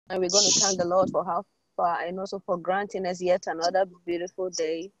And we're going to thank the Lord for how far and also for granting us yet another beautiful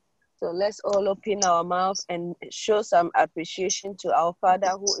day. So let's all open our mouth and show some appreciation to our Father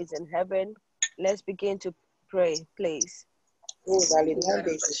who is in heaven. Let's begin to pray, please. Father,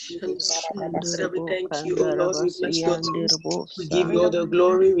 we thank you, oh Lord. We bless your name. We give you all the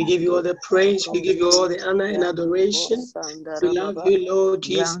glory. We give you all the praise. We give you all the honor and adoration. We love you, Lord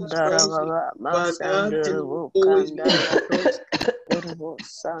Jesus Christ.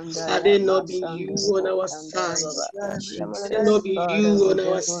 Had it not been you on our side, had it not been you on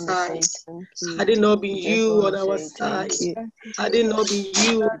our side, had it not been you on our side, had it not been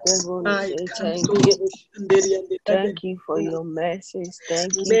you on our side. Thank you for your mercies.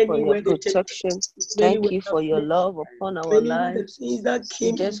 Thank you for your protection. Thank you for your love upon our lives. We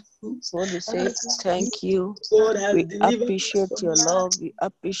just want to say thank you. We appreciate your love. We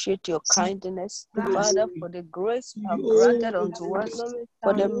appreciate your kindness, Father, for the grace you have granted unto us,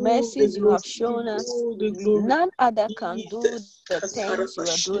 for the mercies you have shown us. None other can do the things you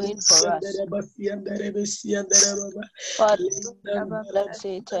are doing for us. Father, let's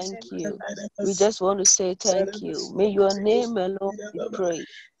say thank you. We just want to say thank you. May your name alone be praised.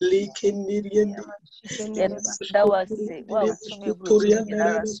 That was it. Wow, to me,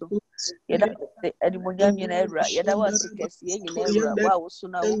 yɛda wase kɛseɛ nyinaa wura wow so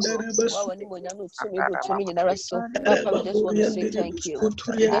na wokɔ wow ani monya no tumi ho tumi nyinara so papa we just want to say thank you.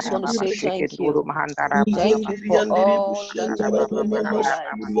 We just want to say thank you. Thank you for all that you are doing in our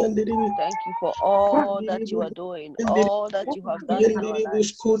lives. Thank you for all that you are doing, all that you have done in our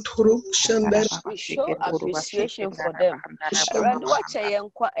lives. We show appreciation for them. Around what I am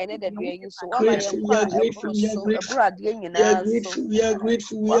quite another day, so what I am quite a broad We are grateful. We are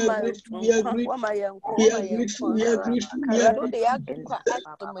grateful. We are grateful. We are grateful. We are grateful. We are grateful.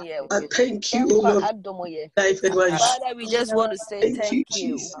 Thank you, O Lord. Father, we just want to say thank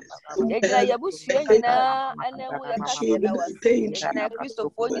you.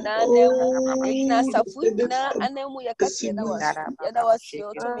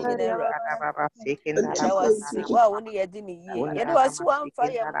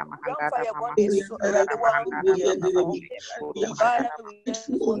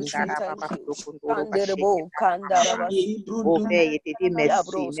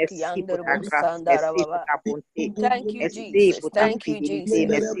 Thank you, Jesus. Thank you, Jesus.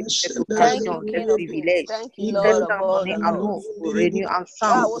 Thank you, King of Kings. Thank you, Lord of all the Lords. Réunis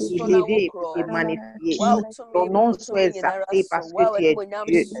ensemble, élever et magnifier. Ton nom soit exalté parce que tu es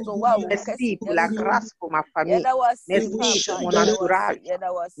Dieu. Merci pour la grâce pour ma famille. Merci pour mon entourage.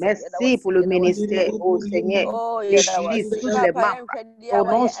 Merci pour le ministère, oh Seigneur. L'église, tous les membres. Ton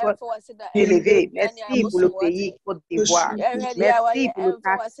nom soit élevé. Merci pour le pays Côte d'Ivoire. Merci pour le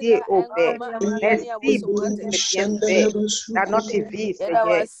quartier, oh Père. Merci pour tout ce que tu viens de faire dans notre vie,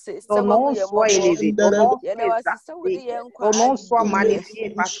 Seigneur. Ton nom soit élevé. Ton nom soit exalté. Ton nom soit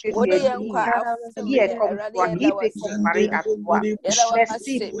magnifié parce que tu es digne. Qui est comme toi? Qui peut comparer à toi?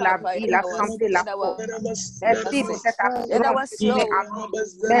 Merci pour la vie, la santé, la force. Merci pour cette assurance que tu mets en nous.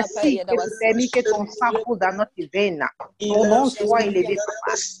 Merci que tu permis que ton sang coule dans notre veine. Ton nom soit élevé,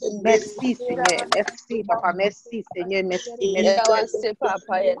 Papa. Merci, Seigneur. Merci, Papa. Merci, Seigneur. Merci, merci.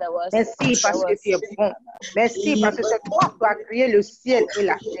 Merci parce que tu es bon. Merci parce que c'est toi qui as créé le ciel et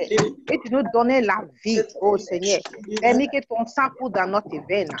la terre. Et tu nous donnais la vie, oh Seigneur. Permis que ton sang coule dans notre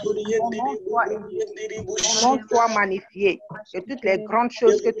veine. Ton nom soit magnifié. De toutes les grandes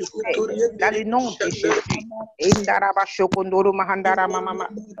choses que tu fais. Dans le nom de Jésus. Indaraba shokondoro mahandara mama.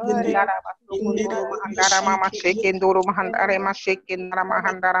 Indaraba shokondoro mahandara mama. Shekendoro mahandara ma shekendara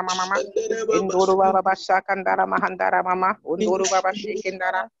mahandara mama. Indoro baba shakandara mahandara mama. Indoro baba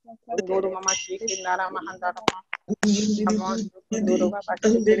shekendara. Indoro mama shekendara mahandara mama. Indoro baba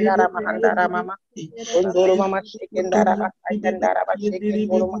shekendara mahandara mama. Indoro mama shekendara mahandara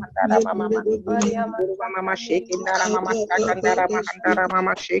shekendoro mahandara mama. Indoro mama shekendara mama shakandara mahandara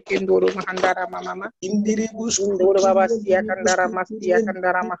mama shekendoro mahandara mama. Indoro baba siakandara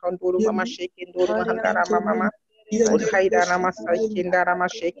masiakandara mahandoro mama shekendoro mahandara mama. Haidara masakindara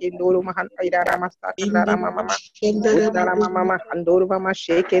mashekindoro mahandara masakandara mama. Udara mama handoro mama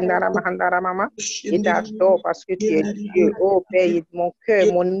shekindara mahandara mama. Il t'adore parce que tu es Dieu. Oh Père, mon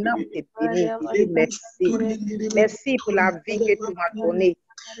cœur, mon âme te bénit. Je dis merci. Merci pour la vie que tu m'as donnée.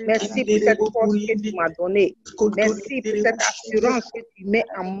 Merci pour cette force que tu m'as donnée. Merci pour cette assurance que tu mets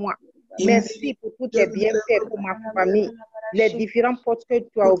en moi. Merci pour tous tes bienfaits pour ma famille. les différentes portes que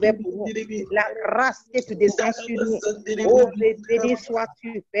tu as ouvertes pour nous, la grâce que tu descends sur nous. Oh, béni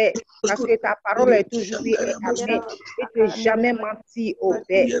sois-tu, Père, parce que ta parole est toujours oui et amen. Et tu n'es jamais menti, oh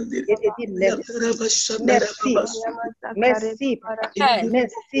Père. Et te dis merci. Merci. Merci, Papa.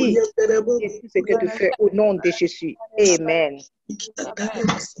 Merci de tout ce que tu fais au nom de Jésus. Amen.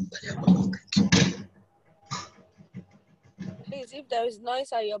 Please, if there is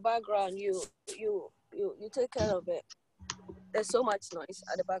noise at your background, you take care of it. There's so much noise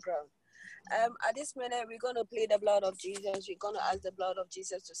at the background. At this minute, we're going to plead the blood of Jesus. We're going to ask the blood of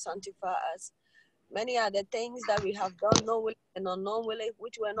Jesus to sanctify us. Many are the things that we have done knowingly and unknowingly,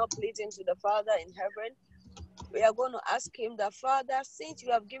 which were not pleasing to the Father in heaven. We are going to ask him that, Father, since you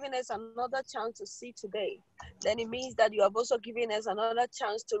have given us another chance to see today, then it means that you have also given us another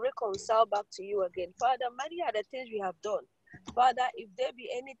chance to reconcile back to you again. Father, many are the things we have done. Father, if there be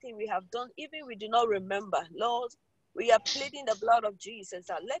anything we have done, even we do not remember, Lord, we are pleading the blood of Jesus.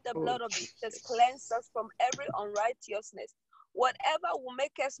 Let the blood of Jesus cleanse us from every unrighteousness. Whatever will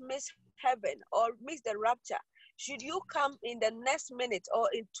make us miss heaven or miss the rapture, should you come in the next minute or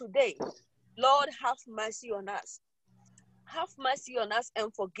in today, Lord, have mercy on us. Have mercy on us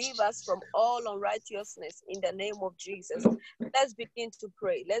and forgive us from all unrighteousness in the name of Jesus. Let's begin to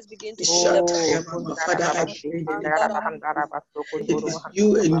pray. Let's begin to Father, it is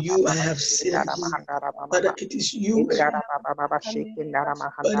you and you I have sinned. Father, it is you.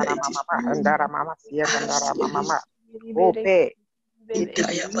 Oh Père, pour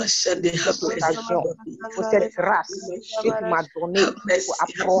cette grâce que tu m'as donnée pour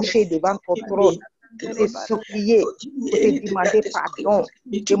approcher devant ton trône, pour te supplier, pour te demander pardon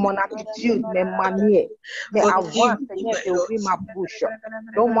de mon attitude, mes manières. Mais avant, Seigneur, d'ouvrir ma bouche,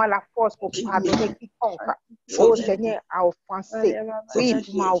 donne-moi la force pour pardonner quiconque. Oh Seigneur, a offensé. Oui,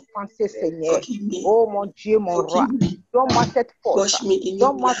 tu m'as offensé, Seigneur. Oh mon Dieu, mon roi, donne-moi cette force.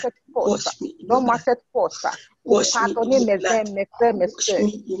 Donne-moi cette force. Donne-moi cette force. Pour pardonner mes frères, mes soeurs.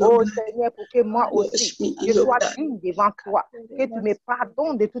 Oh Seigneur, pour que moi aussi, je sois digne devant toi. Que tu me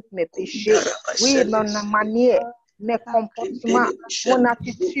pardonnes de tous mes péchés. Oui, mon manière, mes comportements, mon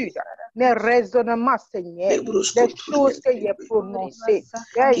attitude, mes raisonnements, Seigneur. Les choses que j'ai prononcées,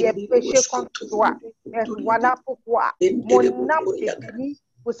 que j'ai péché contre toi. Mais voilà pourquoi mon âme te bénit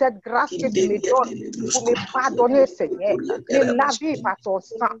pour cette grâce que tu me donnes, pour me pardonner, Seigneur. Me laver par ton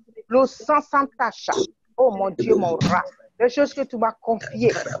sang, le sang sans tache. Oh mon Dieu, mon roi, les choses que tu m'as confiées,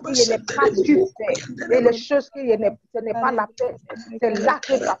 que je n'ai pas dû faire, et les choses que ce n'est pas la peine, c'est là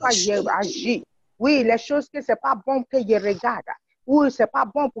que papa agit. Oui, les choses que ce n'est pas bon que je regarde, ou ce n'est pas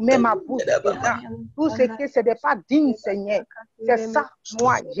bon pour mettre ma bouche dedans, tout ce que ce n'est pas digne, Seigneur, c'est ça,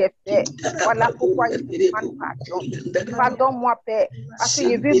 moi, j'ai fait. Voilà pourquoi je te demande pardon. Pardonne-moi, Père, parce que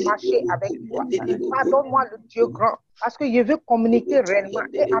je veux marcher avec toi. Pardonne-moi, le Dieu grand, parce que je veux communiquer réellement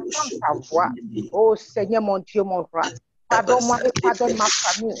et entendre ta voix. Oh Seigneur, mon Dieu, mon roi, pardonne-moi et pardonne ma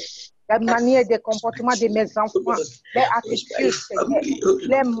famille, la manière des comportements de mes enfants, les attitudes, Seigneur,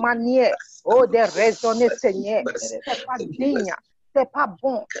 les manières, oh, de raisonner, Seigneur, c'est pas digne, c'est pas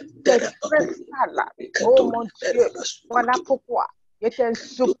bon, c'est très sale. Oh mon Dieu, voilà pourquoi je t'en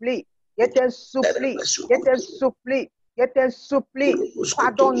supplie, je t'en supplie, je t'en supplie. Je t'en supplie,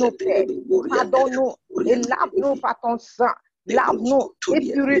 pardonne-nous, Père, pardonne-nous et lave-nous par ton sang, lave-nous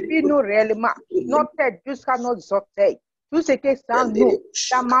et purifie-nous réellement, notre tête jusqu'à nos orteils. Tout ce que ça nous,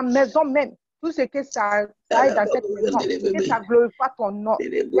 dans ma maison même, tout ce que ça aille dans cette maison, que ça glorifie ton nom.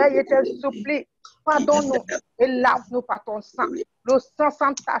 Je t'en supplie, pardonne-nous et lave-nous par ton sang, le sang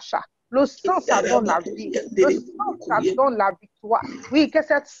sans tache. Le sang, ça donne la vie. Le sang, ça donne la victoire. Oui, que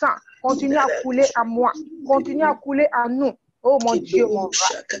cette sang continue à couler à moi, continue à couler à nous. Oh mon Dieu, mon roi,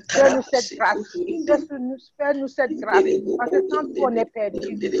 fais-nous cette grâce. Fais-nous cette grâce. Parce que sans toi, on est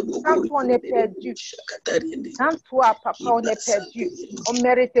perdu. Sans toi, on est perdu. Sans toi, papa, on est perdu. On ne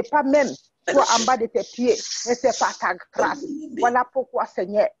méritait pas même toi en bas de tes pieds. Mais c'est pas ta grâce. Voilà pourquoi,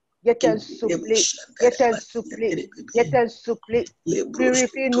 Seigneur, je t'en supplie, je t'en supplie, je t'en supplie.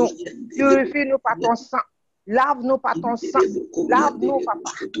 Purifie-nous par ton sang. Lave-nous par ton sang. Lave-nous,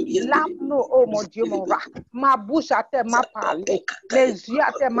 papa. Lave-nous, oh mon Dieu, mon roi. Ma bouche a tellement parlé. Mes yeux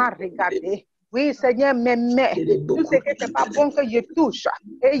a tellement regardé. Oui, Seigneur, mes mains. Tout ce que c'est pas bon que je touche.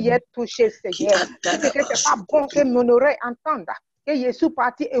 Et j'ai touché, Seigneur. Tout ce que c'est pas bon que mon oreille entende. Que je suis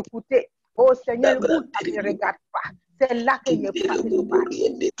parti écouter. Oh Seigneur, où ça ne regarde pas. C'est là que je parle.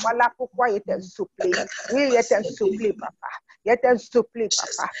 Voilà pourquoi je t'en supplie. Oui, je t'en supplie, papa. Je t'en supplie,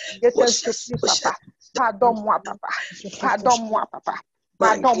 papa. Je t'en supplie, papa. Pardonne-moi, papa. Pardonne-moi, papa.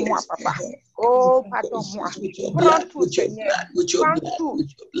 Pardonne-moi, papa. Oh, pardonne-moi. Prends tout, Seigneur. Prends tout.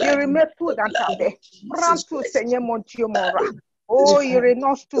 Je remets tout dans ta main. Prends tout, Seigneur, mon Dieu, mon roi. Oh, il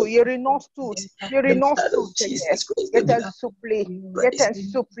renonce tout, il renonce tout, il renonce tout, Seigneur. Je t'en supplie, je t'en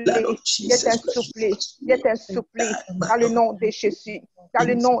supplie, je t'en supplie, je t'en supplie, dans le nom de Jésus, dans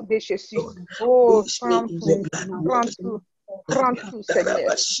le nom de Jésus. Oh, prends tout, prends tout. Prends tout,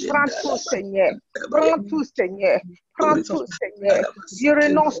 Seigneur. Prends tout, Seigneur. Prends tout, Seigneur. Prends tout, Seigneur. Je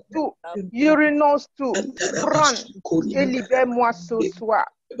renonce tout. Je renonce tout. Prends et libère-moi ce soir.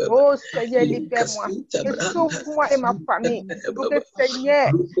 Oh Seigneur, libère-moi et sauve-moi et ma famille. Pour que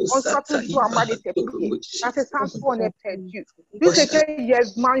Seigneur, on soit toujours en bas de tes pieds. Parce que sans toi, on est perdu. Tout ce que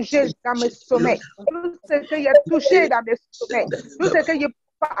j'ai mangé dans mes sommeils, tout ce que j'ai touché dans mes sommeils, tout ce que j'ai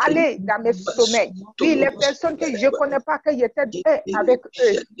parlé dans mes sommeils. Oui, les personnes que je ne connais pas, que j'étais avec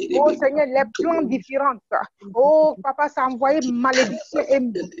eux. Oh Seigneur, les plans différents. Oh Papa, ça a envoyé malédiction et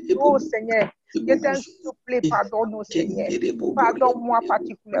oh Seigneur, je t'en supplie, pardonne-nous Seigneur. Pardonne-moi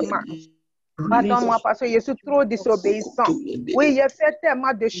particulièrement. Pardonne-moi parce que je suis trop désobéissant. Oui, j'ai fait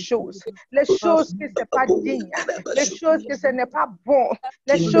tellement de choses. Les choses que ce n'est pas digne. Les choses que ce n'est pas bon.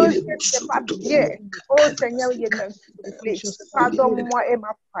 Les choses que ce n'est pas bien. Oh Seigneur, je t'en supplie. Pardonne-moi et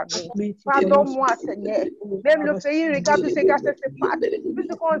ma famille. Pardonne-moi, Seigneur. Même le pays, regarde tout ce qui se passe. Tout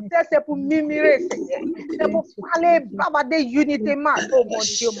ce qu'on sait, c'est pour murmurer, Seigneur. C'est pour parler, bavarder unitément. Oh mon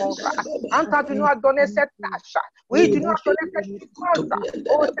Dieu, mon roi. En quand tu nous as donné cette tâche. Oui, tu nous as donné cette chose.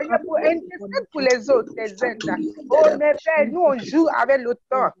 Oh Seigneur, pour intercéder pour les autres, les Indes. Oh, mais Père, nous, on joue avec le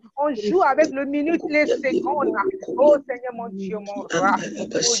temps. On joue avec le minute, les secondes. Oh Seigneur, mon Dieu, mon roi.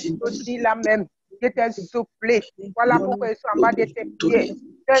 Oh, je dis la même. Je t'en supplie. Voilà pourquoi je suis en bas de tes pieds.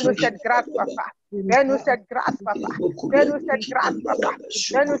 Fais-nous cette grâce, papa. Fais-nous cette grâce, papa. Fais-nous cette grâce, papa.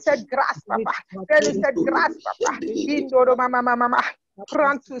 Fais-nous cette grâce, papa. Fais-nous cette grâce, papa. Indoro, mama.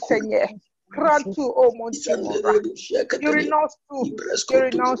 Prends tout, Seigneur. Prends tout, oh mon Dieu, mon roi. Je renonce tout. Je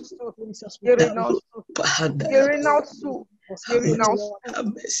renonce tout. Je renonce tout. Je renonce tout. Je renonce tout.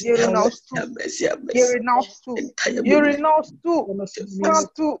 Je renonce tout. Je renonce tout. Je renonce tout. Prends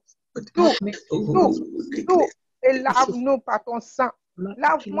tout. Tout. Et lave-nous par ton sang.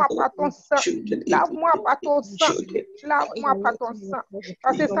 Lave-moi par ton sang. Lave-moi par ton sang. Lave-moi par ton sang.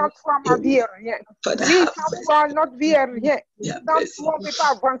 Parce que sans toi, ma vie est rien. Oui, sans toi, notre vie est rien. Sans toi, on ne peut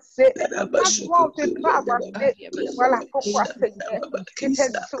pas avancer. Sans toi, on ne peut pas avancer. Voilà pourquoi, Seigneur,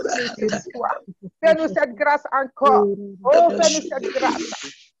 je t'en supplie ce soir. Fais-nous cette grâce encore. Oh, fais-nous cette grâce.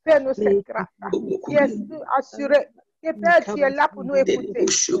 Fais-nous cette grâce. Je suis assuré. Et Père, tu es là pour nous écouter. Et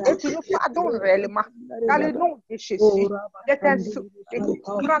tu nous pardonnes réellement. Dans le nom de Jésus, je t'en supplie.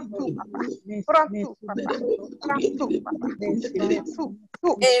 Prends tout, papa. Prends tout, papa. Prends tout, papa.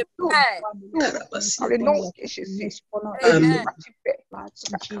 Tout. Dans le nom de Jésus. Amen. Tu fais ta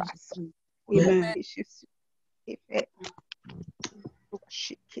grâce. Amen. Jésus. Amen.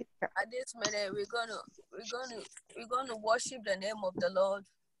 At this minute, we're gonna worship the name of the Lord.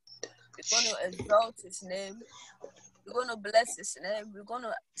 We're going to exalt his name. We're going to bless his name. We're going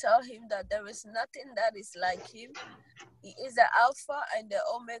to tell him that there is nothing that is like him. He is the Alpha and the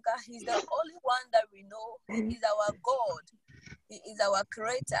Omega. He's the only one that we know. He is our God. He is our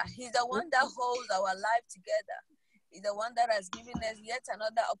creator. He's the one that holds our life together. He's the one that has given us yet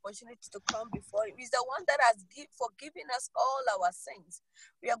another opportunity to come before him. He's the one that has forgiven us all our sins.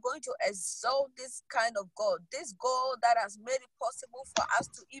 We are going to exalt this kind of God, this God that has made it possible for us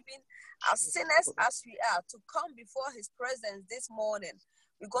to, even as sinners as we are, to come before his presence this morning.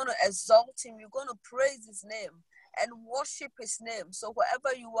 We're going to exalt him. We're going to praise his name and worship his name. So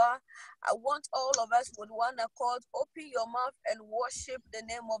wherever you are, I want all of us with one accord, open your mouth and worship the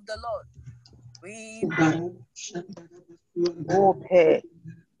name of the Lord. Oh Père,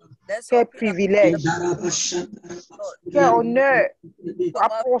 quel privilège, quel honneur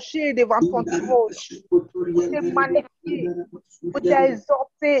d'approcher devant ton trône, pour te magnifier, pour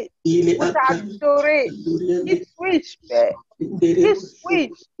t'exalter, pour t'adorer. Qui suis-je, Père? Qui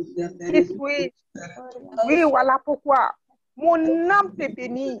suis-je? Oui, voilà pourquoi mon âme te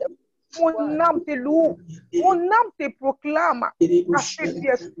bénit. Mon âme te loue, mon âme te proclame, parce que tu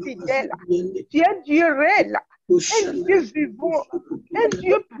es fidèle, tu es Dieu réel, un Dieu vivant, un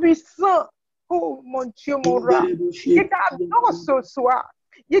Dieu puissant. Oh mon Dieu, mon roi, je t'adore ce soir,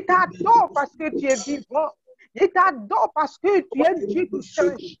 je t'adore parce que tu es vivant, je t'adore parce que tu es Dieu qui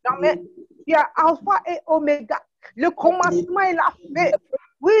change jamais, tu es Alpha et Oméga, le commencement et la fin.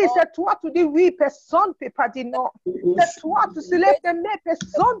 Oui, c'est toi, tu dis oui, personne ne peut pas dire non. C'est toi, tu se lèves tes mains,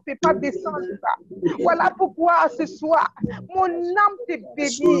 personne ne peut pas descendre ça. Voilà pourquoi ce soir, mon âme te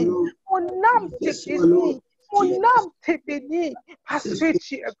bénit, mon âme te bénit. Mon âme te bénit parce que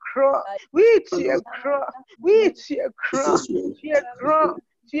tu es grand. Oui, tu es grand. Oui, tu es grand. Tu es grand.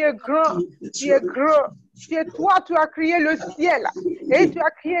 Tu es grand. Tu es grand. Tu es toi, tu as créé le ciel et tu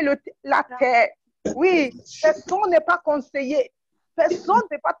as créé la terre. Oui, personne n'est pas conseillé. Personne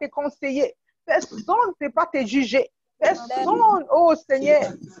ne peut pas te conseiller. Personne ne peut pas te juger. Personne, oh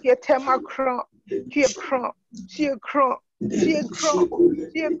Seigneur, tu es tellement grand. Tu es grand. Tu es grand. Tu es grand.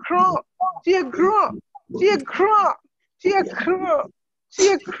 Tu es grand. Tu es grand. Tu es grand. Tu es grand. Tu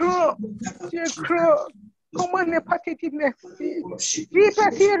es grand. Tu es grand. Comment ne pas te dire merci? Oui,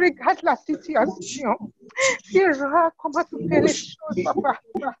 parce qu'il regarde la situation. C'est rare comment tu fais les choses, papa.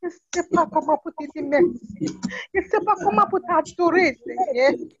 Je ne sais pas comment pour te dire merci. Je ne sais pas comment pour t'adorer,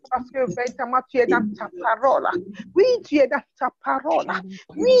 Seigneur. Parce que véritablement, tu es dans ta parole. Oui, tu es dans ta parole.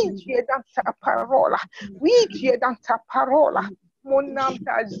 Oui, tu es dans ta parole. Oui, tu es dans ta parole. Mon âme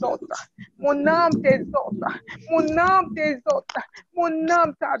t'exalte. Mon âme t'exalte. Mon âme t'exalte. Mon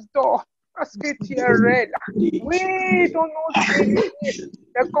âme t'adore. Parce que tu es réel. Oui, ton nom c'est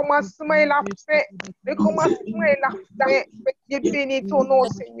le commencement et la fin. Le commencement et la fin. Je bénis ton nom,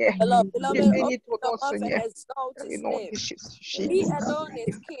 Seigneur. Je bénis ton nom, Seigneur. Le nom de Jésus. He alone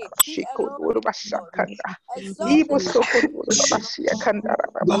is king. He alone is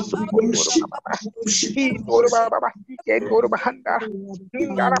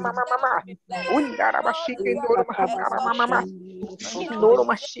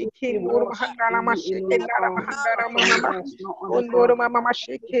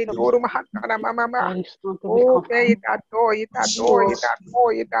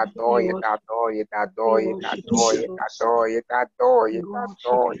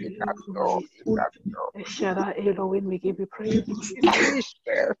We give you praise. Qui suis-je,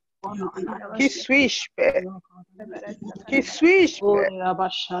 Père? Qui suis-je, Père?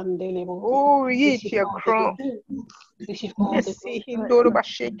 Oh, oui, tu es grand. Merci. Indoro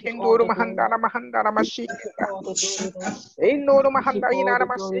Bashik, Indoro Mahandara Mahandara Mashik. Indoro Mahanda Inara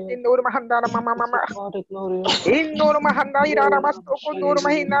Mashik, Indoro Mahandara Mama. Indoro Mahanda Inara Mastoko, Indoro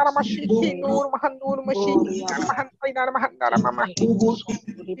Mahinara Mashik, Indoro Mahandoro Mashik, Inara Mahandara Mama.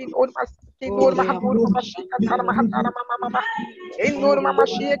 Indoro Mahandoro Mashik, Indara Mahandara Mama. Indoro Mama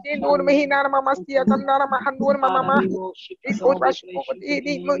Shik, Indoro Mahinara Mama Sia, Kandara Mahandoro Mama. Indoro Bashoko,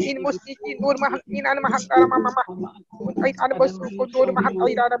 in Musik, Indoro Mahandara Mahandara Mama. Ay anabasu ko doon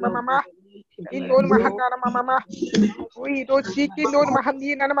mahatay na mama indon mahandara mama we do chicken doon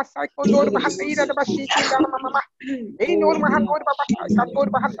mahandi na masay ko doon mahatay na basikin na mama indon mahandor babasay ka doon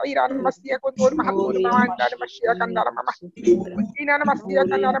mahatay na masiya ko doon mahandor mahanda na masiya kan na mama ina na masiya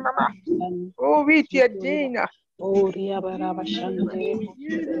kan na mama oh we tiadina oh ria baraba shande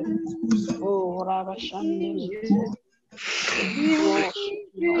oh raba shande Papa,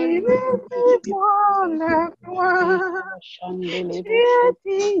 reçois la gloire.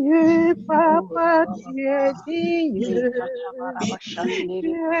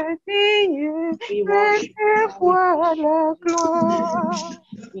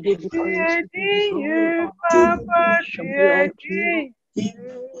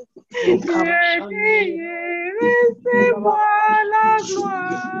 Papa, reçois la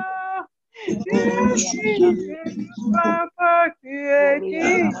gloire. Papa, tu es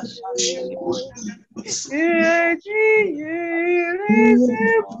Dieu,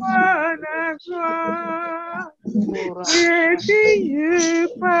 reçois la gloire. Tu es Dieu,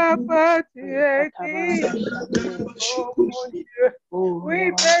 Papa, tu es Dieu. Oh mon Dieu,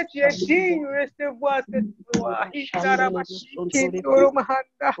 oui, Père, tu es digne de recevoir cette gloire.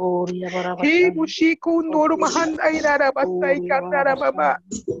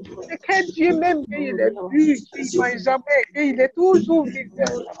 C'est que Dieu même qu'il est vu, qu'il ne jamais, qu'il est toujours vivant.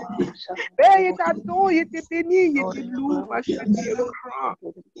 Père, il t'adore, il te bénit, il te loue parce que tu es grand.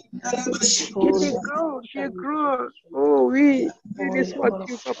 Tu es grand. Oh oui, béni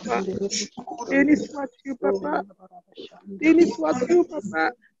sois-tu, papa. Béni sois-tu, papa. Béni sois-tu,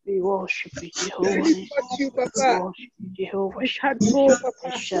 papa. We worship you, Jehovah. Béni sois-tu, papa. Jehovah. We t'adore, papa.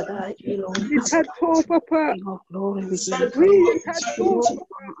 Shaddai, We t'adore, papa. Glory, we give you Oui, we t'adore,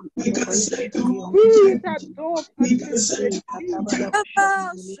 papa. Oui, we t'adore,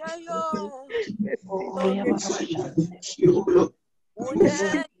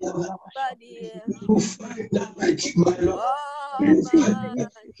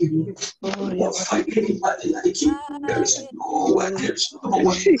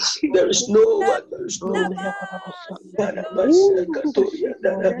 There is no one.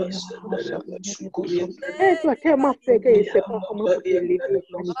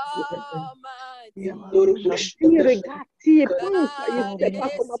 regati e pensa e step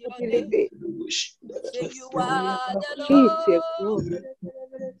up come up in the Say you are the Lord.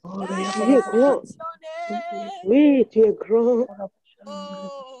 That's your name. Wait, you grow.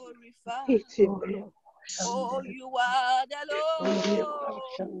 Glorify. Oh, you are the Lord.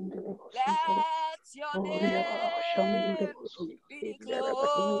 Let your name be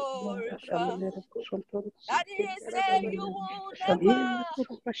glorified. That is, say you will never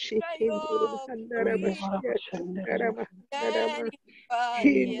triumph. Magnify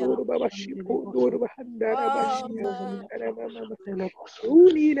him.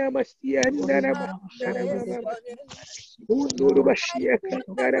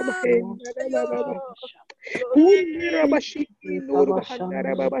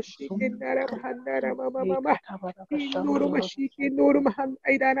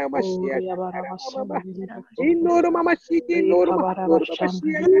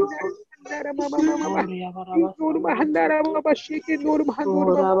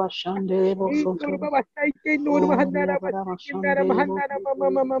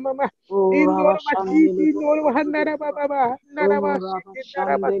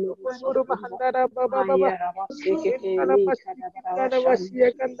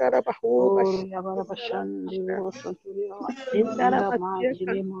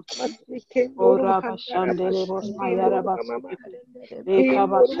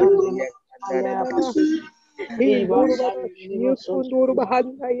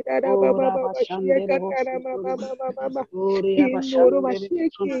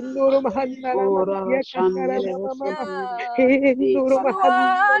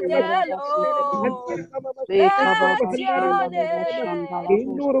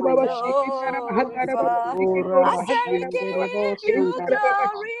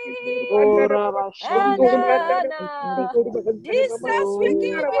 Jesus, we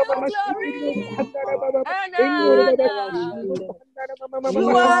give you glory and honor. You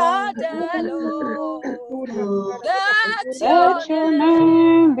are the Lord. That your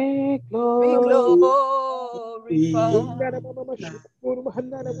name be glorified.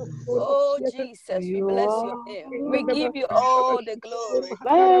 Oh, Jesus, we bless your name. We give you all the glory.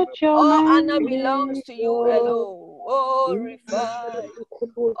 All honor belongs to you alone. Oh, refined.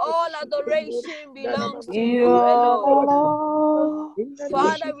 All adoration belongs to you alone.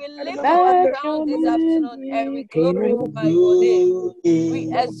 Father, we lift our crown this afternoon and we glorify your name. We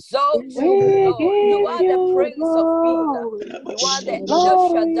exalt you, Lord. You are the Prince of Peace. You are the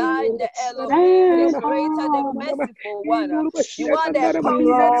Shaddai, the Elohim, the Creator, the Merciful One. You are the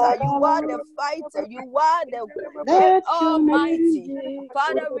Comforter. You are the Fighter. You are the Almighty.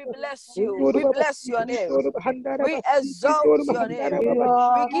 Father, we bless you. We bless your name. We exalt your name.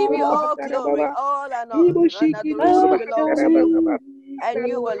 We give you all glory, all and adoration belongs to you and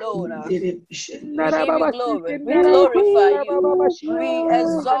you alone. We give you glory. We glorify you. We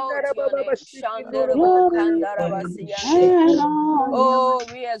exalt your name. Oh,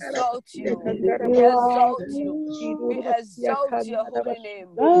 we exalt you. We exalt you. We exalt your holy name.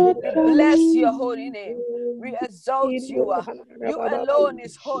 We bless your holy name. We exalt you. You alone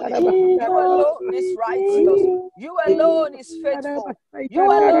is holy. You alone is righteous. You alone is faithful. You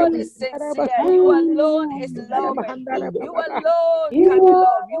alone is sincere. You alone is loving. You alone can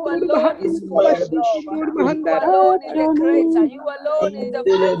love. You alone is full of love. You alone is the creator. You alone is the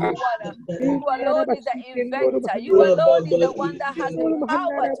faithful one. You alone is the inventor. You alone is the one that has the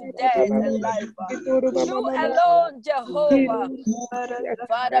power to death and life. You alone, Jehovah.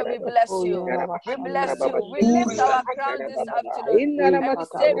 Father, we bless you. We bless you. We lift our crown this afternoon and we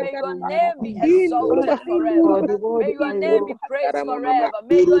say, may your name be exalted forever. May your name be praised forever.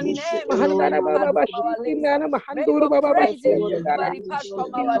 May your name never depart from our lips. May your praises never depart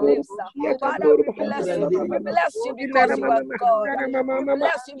from our lips. Father, we bless you. We bless you because you are God. We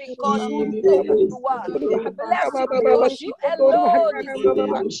bless you because we know who you are. We bless you because you alone deserve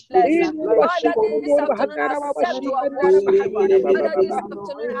our blessing. Father, this afternoon accept our worship. Father, this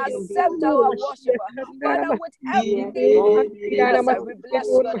afternoon accept our worship. Father, with everything within us, we bless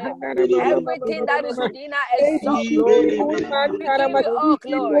your name. Everything that is within us exalt your name. We give you all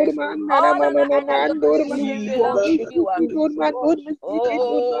glory. All honor and adoration belongs to you.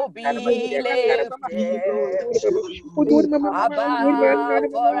 Oh, be lifted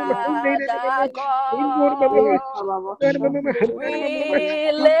above for other God.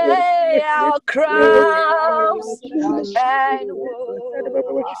 We lay our crowns and Oh,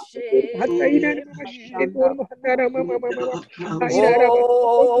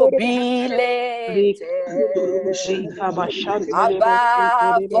 be lifted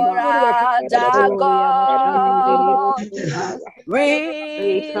above for other gods. We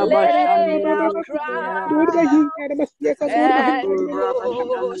lay our crowns and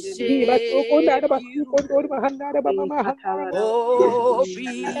worship you. Oh,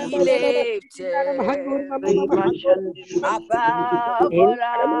 be lifted above for other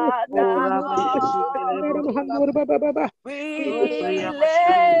gods. We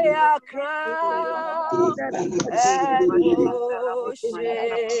lay our crowns and worship you.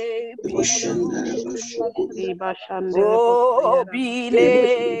 Oh, be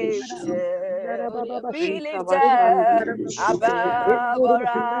lifted above our other gods.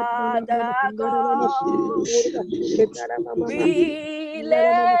 We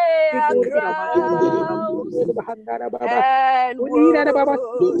lay our crowns and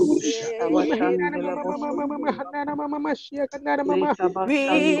worship you.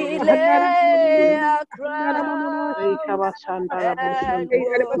 We lay our crowns and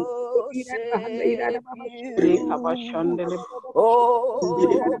worship you.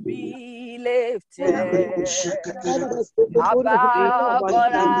 Oh, be lifted above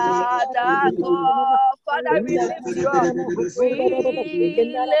all other gods. Father, we lift you up. We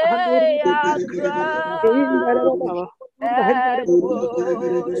lay our crown and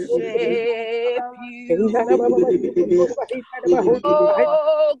worship you. Oh,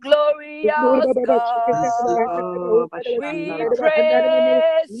 glorious God, we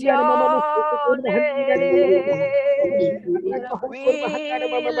praise your name. We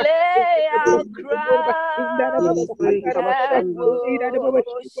lay our crowns and worship you.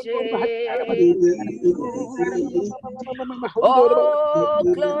 Oh,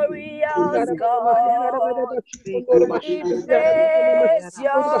 glorious God,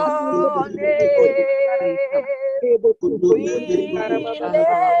 we praise your name. We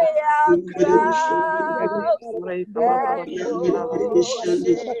lay our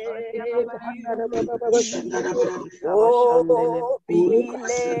crowns and worship you. Oh, be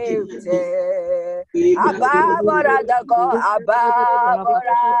lifted above other God, above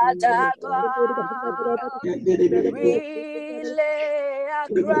other God. We lay our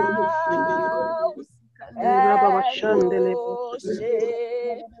crowns and worship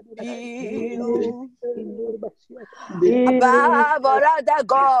you. Above all other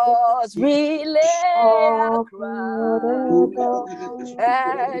gods, we lay our crowns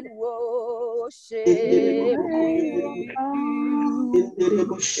and worship you.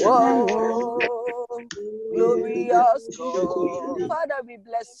 Oh, glorious God. Father, we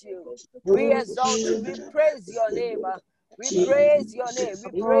bless you. We exalt you. We praise your name. We praise your name.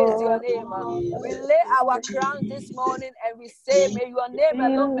 We praise your name. We lay our crown this morning and we say, may your name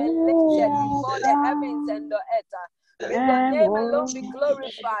alone be lifted before the heavens and the earth. May your name alone be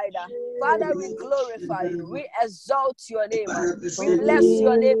glorified. Father, we glorify you. We exalt your name. We bless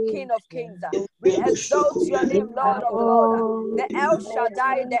your name, King of Kings. We exalt your name, Lord of Lords. The El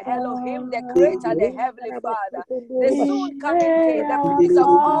Shaddai, the Elohim, the Creator, the Heavenly Father, the soon coming King, the Prince of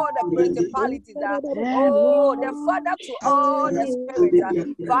all the principalities. Oh, the Father to all the spirits.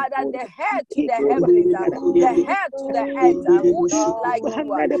 Father, the head to the heavens, the head to the earth. Who is like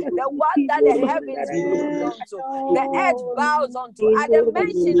you? The one that the heavens moved onto, the earth bows unto. At the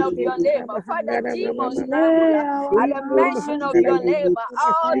mention of your name, Father, demons tremble. At the mention of your name,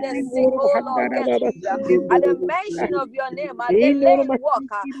 all the sick, oh Lord, get healed. At the mention of your name, the lame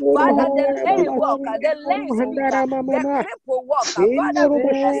walker, Father, the lame walker, the lame speaker, the crippled walker. Father, we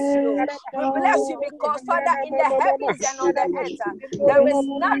bless you. We bless you because, Father, in the heavens and on the earth, there is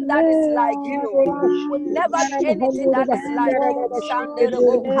none that is like you. There will never be anything that is like you.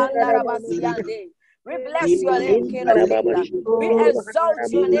 We bless your name, King of Kings. We exalt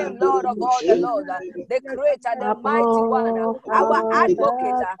your name, Lord of all the Lord, the Creator, the Mighty One, our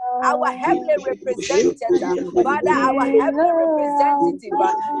Advocate, our heavenly representative, Father, our heavenly representative,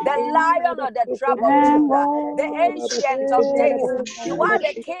 the Lion of the tribe of Judah, the Ancient of Days. You are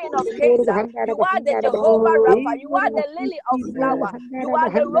the King of Kings. You are the Jehovah Rapha. You are the Lily of Flower. You are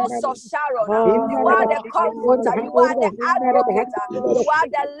the Rose of Sharon. You are the Comforter. You are the Advocate. You are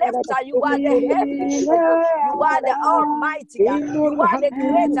the Lifter. You are the Heavenly You are the Almighty. You are the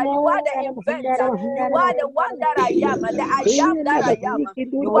Creator. You are the Inventor. You are the one that I am. The I am that I am.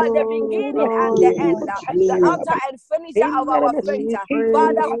 You are the beginning and the end. The author and finisher of our faith.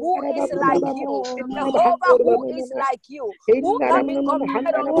 Father, who is like you? Jehovah, who is like you? Who can be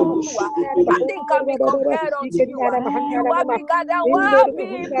compared unto you? Nothing can be compared unto you. You are bigger than what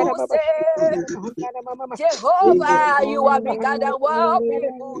people say. Jehovah, you are bigger than what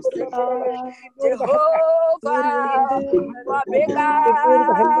people say. Jehovah, you are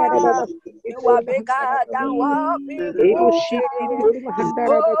bigger. You are bigger than what people say.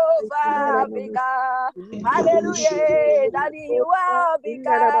 Jehovah, bigger. Hallelujah, Daddy, you are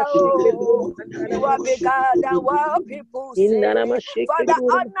bigger. Oh, you are bigger than what people say. Father,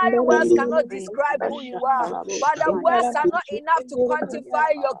 ordinary words cannot describe who you are. Father, words are not enough to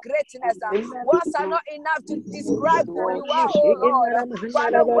quantify your greatness. Words are not enough to describe who you are, oh Lord.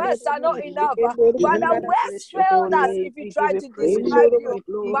 Father, words are not enough. Father, words failed us if we try to describe you.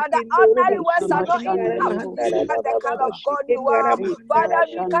 Father, ordinary words are not enough to describe the kind of God you are. Father,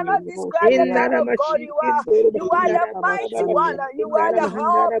 we cannot describe the kind of God you are. You are the mighty one. You are the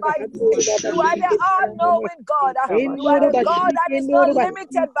almighty. You are the all-knowing God. You are the God that is not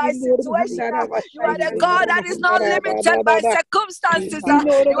limited by situation. You are the God that is not limited by circumstances.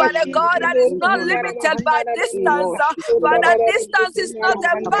 You are the God that is not limited by distance. Father, distance is not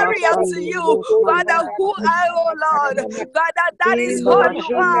a barrier to you. Father, who are you, oh Lord? Father, that is what you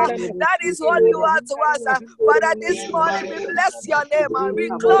are. That is what you are to us. Father, this morning we bless your name. We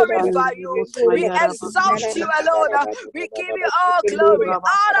glorify you. We exalt you alone. We give you all glory.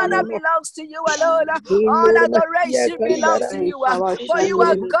 All honor belongs to you alone. All adoration belongs to you. For you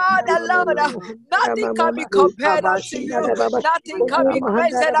are God alone. Nothing can be compared unto you. Nothing can be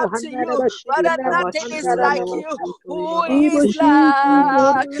measured unto you. Father, nothing is like you. Who is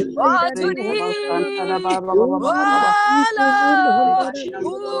like unto thee? Oh Lord,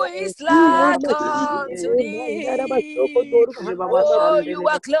 who is like unto thee? Oh, you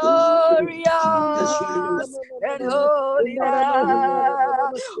are glorious and holiness.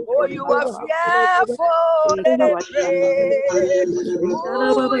 Oh, you are fearful and a praise.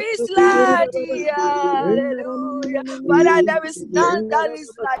 Who is like thee? Hallelujah. Father, there is none that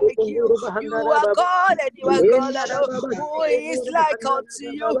is like you. You are God and you are God alone. Who is like unto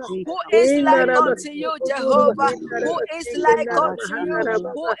you? Who is like unto you, Jehovah? Who is like unto you?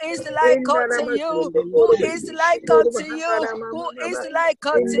 Who is like unto you? Who is like unto you? Who is like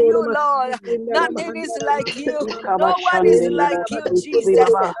unto you, Lord? Nothing is like you. No one is like you,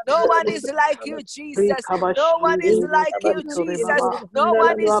 Jesus. No one is like you, Jesus. No one is like you, Jesus. No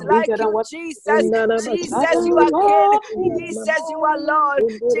one is like you, Jesus. Jesus, you are King. Jesus, you are Lord.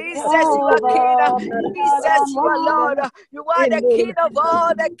 Jesus, you are King. Jesus, you are Lord. You are the King of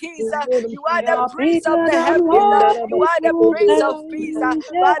all the kings. You are the Prince of the heavens. You are the Prince of peace.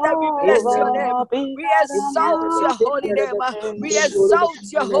 Father, we bless your name. We exalt your holy name. We exalt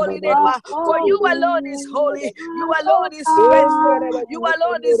your holy name. For you alone is holy. You alone is faithful. You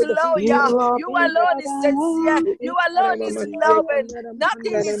alone is loyal. You alone is sincere. You alone is loving.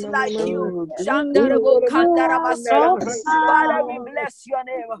 Nothing is like you. Father, we bless your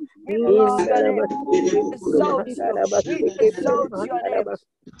name. We bless your name. Exalt you. We exalt your name.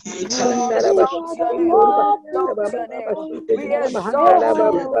 We exalt your name. Exalt your name. We exalt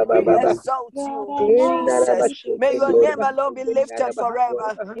you. We exalt you, Jesus. May your name alone be lifted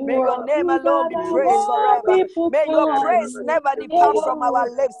forever. May your name alone be praised forever. May your praise never depart from our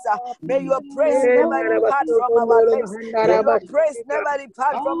lips. May your praise never depart from our lips. May your praise never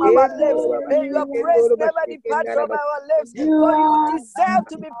depart from our lips. May your praise never depart from our lips. For you deserve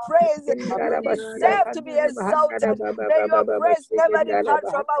to be praised. You deserve to be exalted. May your praise never depart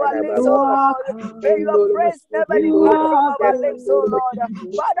from our lips, oh Lord. May your praise never depart from our lips, oh Lord.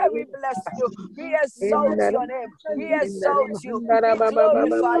 Father, we bless you. We exalt your name. We exalt you. We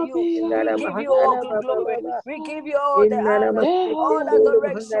glorify you. We give you all the glory. We give you all the honor. All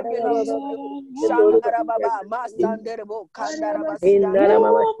adoration belongs to you. Shandarababa, Masanderebo, Kandarabasianda,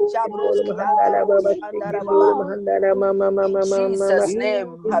 Shabroski, Shandarababa. In Jesus'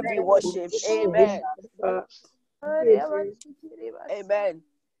 name have we worshipped. Amen. Amen. Amen.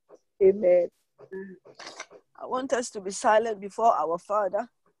 I want us to be silent before our Father.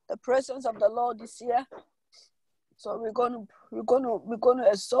 The presence of the Lord is here. So we're going to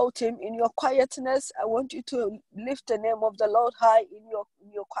exalt him in your quietness. I want you to lift the name of the Lord high in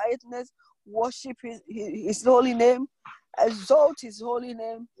your quietness. Worship his holy name. Exalt his holy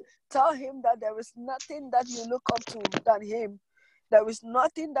name. Tell him that there is nothing that you look up to than him. There is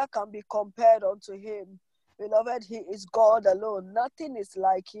nothing that can be compared unto him. Beloved, he is God alone. Nothing is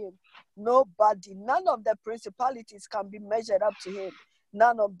like him. Nobody, none of the principalities can be measured up to him.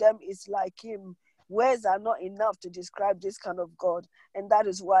 None of them is like him. Words are not enough to describe this kind of God, and that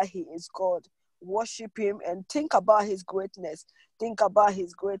is why he is God. Worship him and think about his greatness. Think about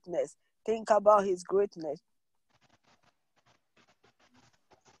his greatness. Think about his greatness.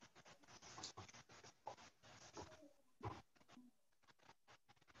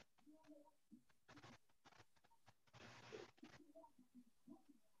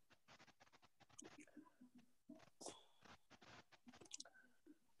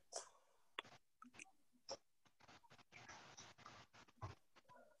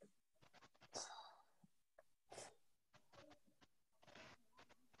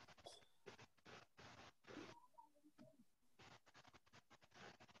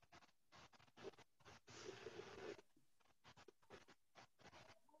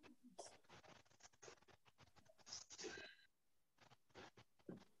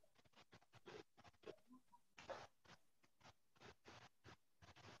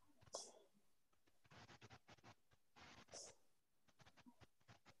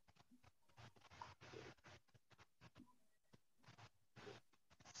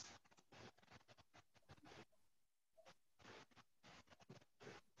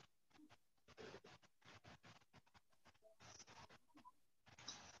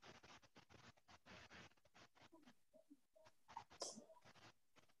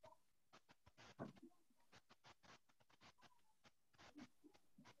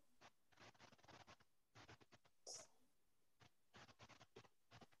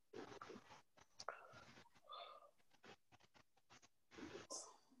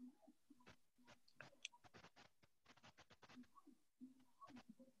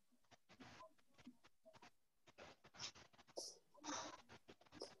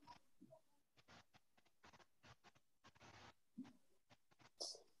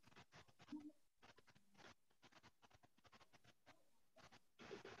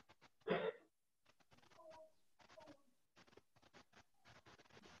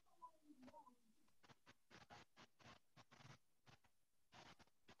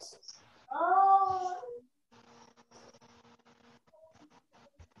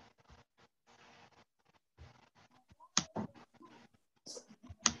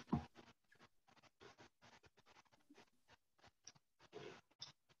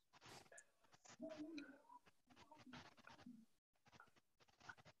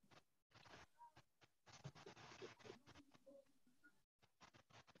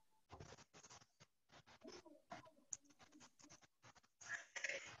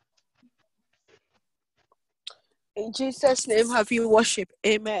 In Jesus' name have you worship.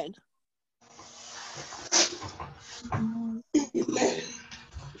 Amen. Amen.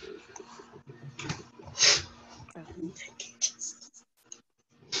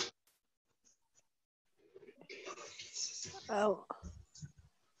 Oh.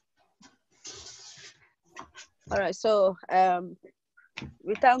 All right, so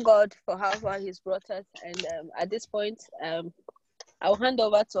we thank God for how far he's brought us, and at this point I'll hand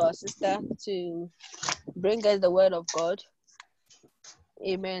over to our sister to bring us the word of God.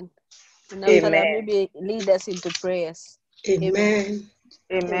 Amen. And after that, maybe lead us into prayers. Amen.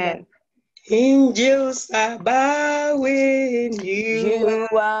 Amen. Angels are bowing, you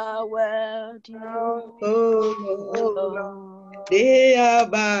are worthy, oh Lord. They are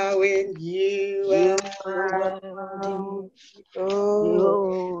bowing, you are worthy,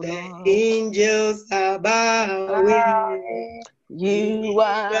 oh the angels are bowing, you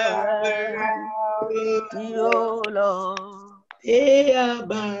are worthy, oh Lord. They are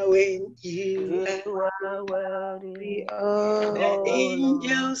bowing, you are worthy. The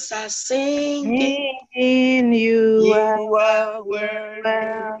angels are singing, you are worthy,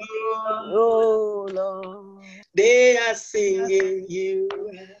 oh Lord. They are singing, you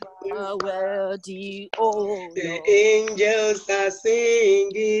are worthy, oh Lord. The angels are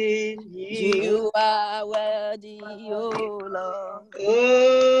singing, you are worthy, oh Lord.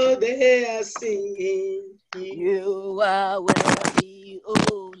 Oh, they are singing, you are worthy,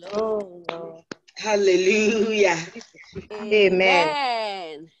 oh Lord. Hallelujah.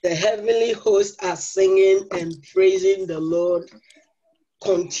 Amen. The heavenly hosts are singing and praising the Lord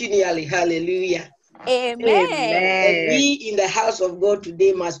continually. Hallelujah. Amen. And we in the house of God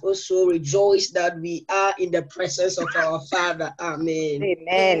today must also rejoice that we are in the presence of our Father. Amen.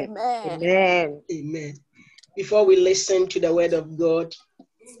 Amen. Amen. Amen. Before we listen to the word of God,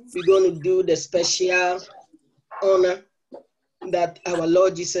 we're going to do the special honor that our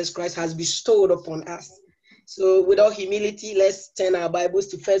Lord Jesus Christ has bestowed upon us. So with all humility, let's turn our Bibles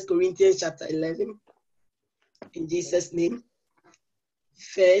to 1 Corinthians chapter 11. In Jesus' name.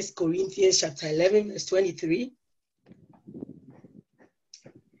 1 Corinthians chapter 11, verse 23.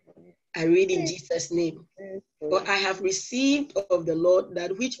 I read in Jesus' name. For I have received of the Lord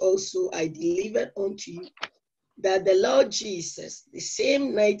that which also I delivered unto you, that the Lord Jesus, the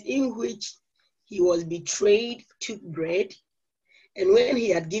same night in which he was betrayed, took bread, and when he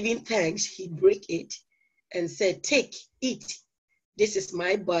had given thanks, he brake it and said, take, eat. This is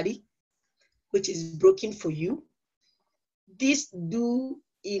my body, which is broken for you. This do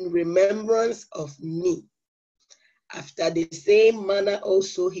in remembrance of me. After the same manner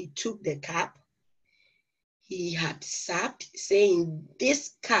also he took the cup he had supped, saying,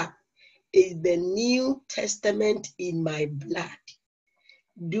 this cup is the New Testament in my blood.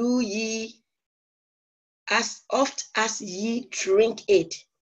 Do ye as oft as ye drink it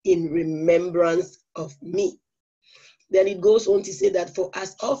in remembrance of me. Then it goes on to say that for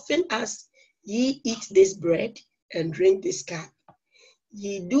as often as ye eat this bread and drink this cup,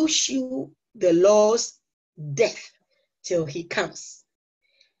 ye do shew the Lord's death till he comes.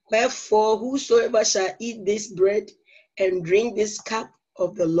 Wherefore, whosoever shall eat this bread and drink this cup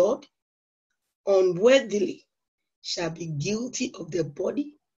of the Lord unworthily shall be guilty of the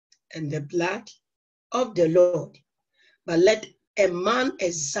body and the blood of the Lord. But let a man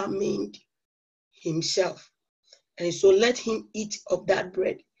examine himself, and so let him eat of that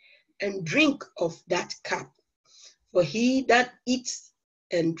bread and drink of that cup. For he that eats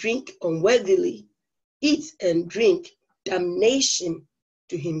and drink unworthily eats and drink damnation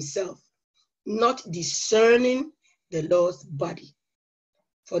to himself, not discerning the Lord's body.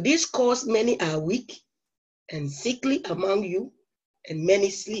 For this cause many are weak and sickly among you, and many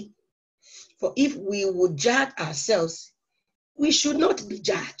sleep. For if we would judge ourselves, we should not be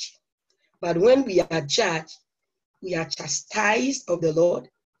judged. But when we are judged, we are chastised of the Lord,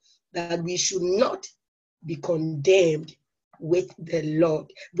 that we should not be condemned with the Lord,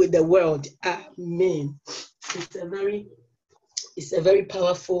 with the world. Amen. It's a very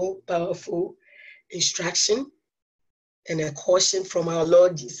powerful instruction and a caution from our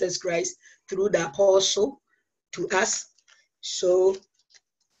Lord Jesus Christ through the apostle to us. So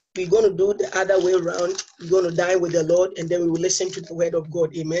we're going to do the other way around. We're going to dine with the Lord, and then we will listen to the word of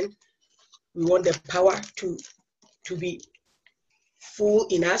God. Amen. We want the power to be full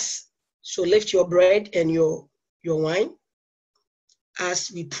in us. So lift your bread and your wine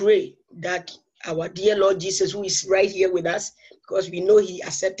as we pray that our dear Lord Jesus, who is right here with us, because we know he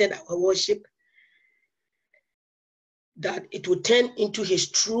accepted our worship, that it will turn into his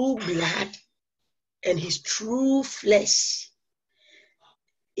true blood and his true flesh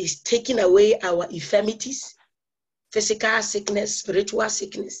is taking away our infirmities, physical sickness, spiritual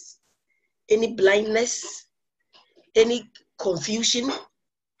sickness, any blindness, any confusion,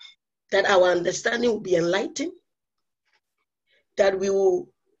 that our understanding will be enlightened, that we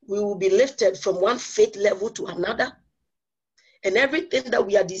will be lifted from one faith level to another, and everything that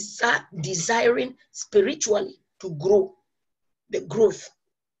we are desiring spiritually to grow, the growth,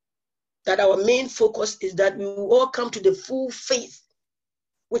 that our main focus is that we will all come to the full faith,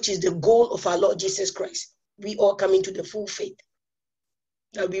 which is the goal of our Lord Jesus Christ. We all come into the full faith,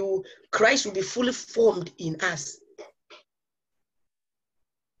 that Christ will be fully formed in us.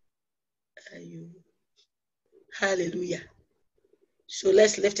 Hallelujah. So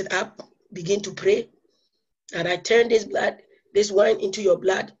let's lift it up, begin to pray. And I turn this wine into your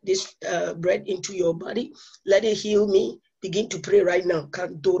blood, this bread into your body. Let it heal me. Begin to pray right now.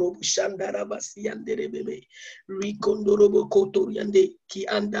 Kandorobo shandarabasi yandere bebe. Rikondorobo kotoriande ki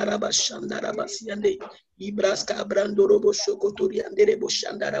andarabasi yande. Ibraska brandorobo shokotoriande bo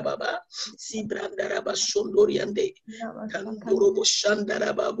shandarababa. Si brandaraba sondoriande. Kandorobo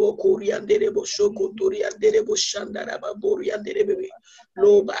shandarababo koriande bo shokotoriande bo shandaraba boriande bebe.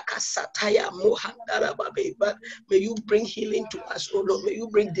 Loba kasataya mohandarababe. But may you bring healing to us, oh Lord. May you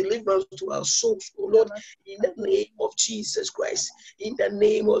bring deliverance to our souls, oh Lord. In the name of Jesus Christ, in the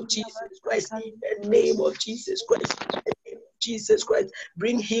name of Jesus Christ, in the name of Jesus Christ, in the name of Jesus Christ,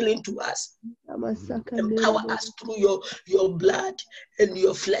 bring healing to us. Empower us through your blood and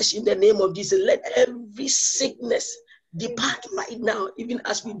your flesh in the name of Jesus. Let every sickness depart right now, even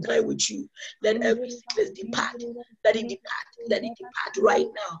as we die with you. Let every sickness depart. Let it depart. Let it depart right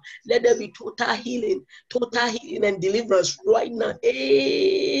now. Let there be total healing and deliverance right now.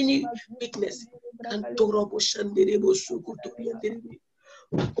 Any weakness.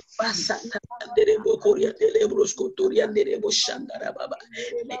 Basata derebo koria delebro skotoria derebo shandara baba.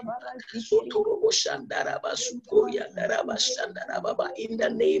 Sotoro shandara basu koria daraba shandara baba. In the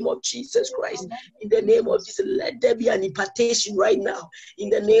name of Jesus Christ, in the name of Jesus, let there be an impartation right now. In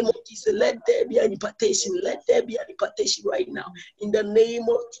the name of Jesus, let there be an impartation. Let there be an impartation right now. In the name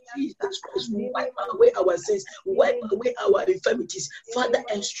of Jesus Christ, wipe away our sins, wipe away our infirmities, Father,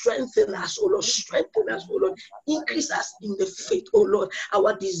 and strengthen us, O Lord. Strengthen us, O Lord. Increase us in the faith, O Lord.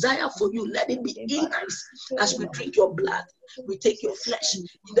 Our desire for you, let it be increased as we drink your blood. We take your flesh in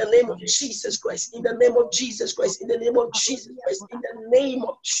the name of Jesus Christ, in the name of Jesus Christ, in the name of Jesus Christ, in the name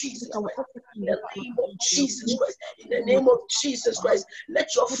of Jesus Christ, in the name of Jesus Christ, in the name of Jesus Christ.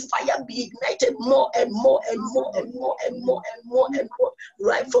 Let your fire be ignited more and more and more and more and more and more and more,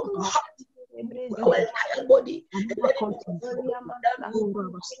 right from the heart, our entire body, and let it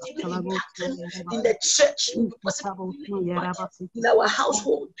in the church, in our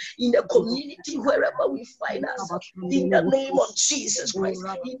household, in the community, wherever we find ourselves, in the name of Jesus Christ,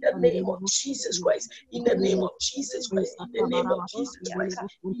 in the name of Jesus Christ, in the name of Jesus Christ, in the name of Jesus Christ,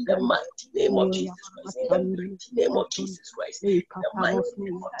 in the mighty name of Jesus Christ, in the mighty name of Jesus Christ, in the mighty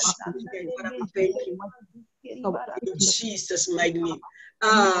name of Jesus Christ. In Jesus' mighty name.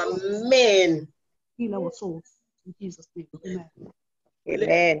 Amen. Heal our souls in Jesus' name. Amen.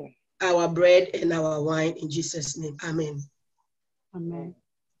 Amen. Our bread and our wine in Jesus' name. Amen. Amen.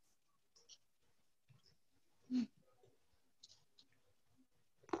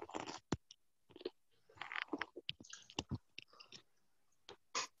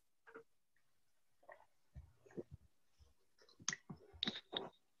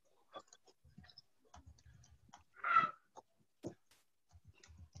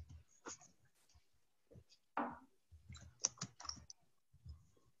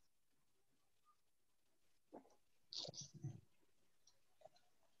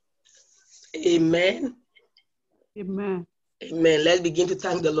 Amen. Amen. Amen. Let's begin to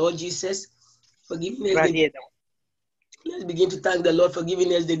thank the Lord Jesus for giving us let's begin to thank the Lord for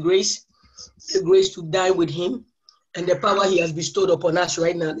giving us the grace to dine with him and the power he has bestowed upon us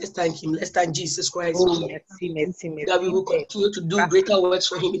right now. Let's thank him. Let's thank Jesus Christ. That we will continue to do greater works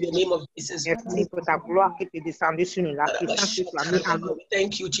for him in the name of Jesus.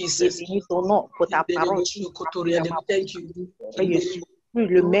 Thank you, Jesus. Thank you.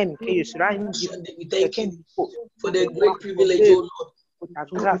 Le même que je serai une we thank you for the great privilege, O Lord.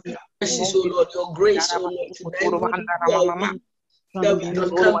 Mercy, O Lord, your grace, O Lord, tonight that we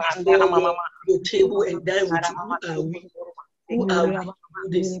can come before your table and dine with you. Who are we to do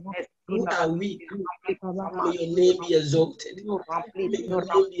this? Who are we? May your name be exalted. May your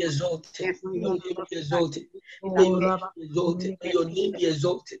name be exalted. May your name be exalted. May your name be exalted. May your name be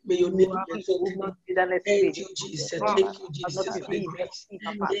exalted. May your name be exalted. Thank you, Jesus. Thank you, Jesus, for the grace.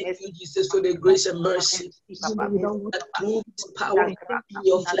 Thank you, Jesus, for the grace and mercy. That through this power in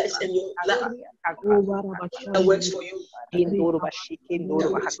your flesh and your blood, that works for you. In the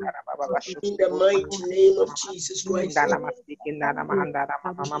mighty name of Jesus Christ. In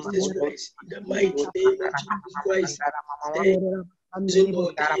the mighty name of Jesus Christ.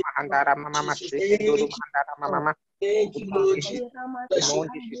 Thank you, Lord. Thank you, Lord Jesus.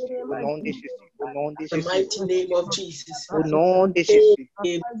 The mighty name of Jesus.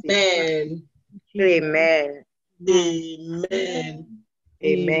 Amen. Amen. Amen.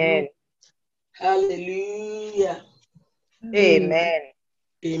 Amen. Hallelujah. Amen.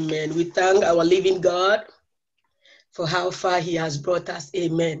 Amen. We thank our living God for how far he has brought us.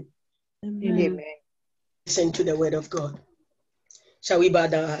 Amen. Amen. Listen to the word of God. Shall we bow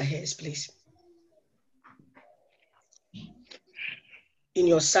down our heads, please? In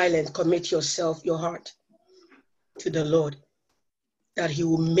your silence, commit yourself, your heart to the Lord, that he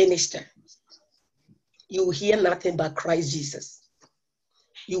will minister. You will hear nothing but Christ Jesus.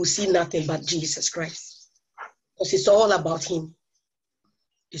 You will see nothing but Jesus Christ. Because it's all about him.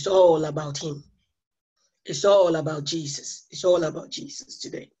 It's all about him. It's all about Jesus. It's all about Jesus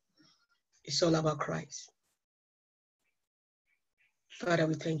today. It's all about Christ. Father,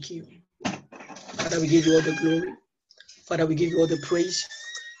 we thank you. Father, we give you all the glory. Father, we give you all the praise.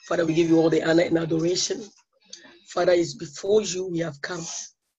 Father, we give you all the honor and adoration. Father, it's before you we have come.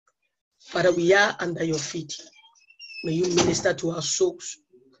 Father, we are under your feet. May you minister to our souls.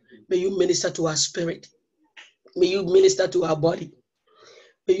 May you minister to our spirit. May you minister to our body.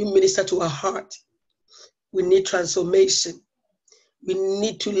 May you minister to our heart. We need transformation. We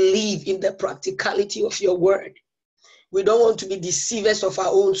need to live in the practicality of your word. We don't want to be deceivers of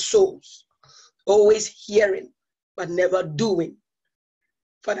our own souls, always hearing, but never doing.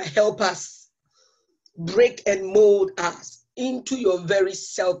 Father, help us. Break and mold us. into your very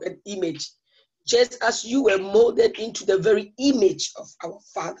self and image, just as you were molded into the very image of our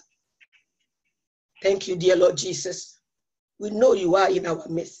Father. Thank you, dear Lord Jesus. We know you are in our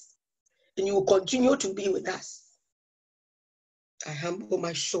midst, and you will continue to be with us. I humble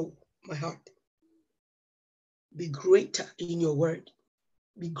my soul, my heart. Be greater in your word.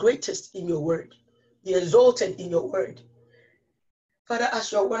 Be greatest in your word. Be exalted in your word. Father,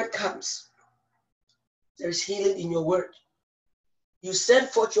 as your word comes, there is healing in your word. You send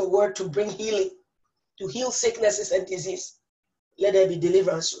forth your word to bring healing, to heal sicknesses and disease. Let there be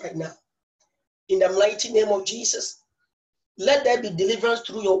deliverance right now. In the mighty name of Jesus, let there be deliverance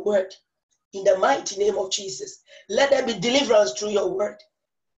through your word. In the mighty name of Jesus, let there be deliverance through your word.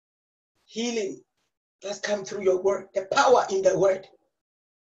 Healing has come through your word. The power in the word.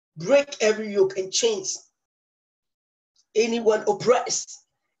 Break every yoke and chains. Anyone oppressed,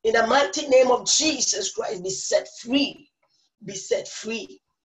 in the mighty name of Jesus Christ, be set free. Be set free.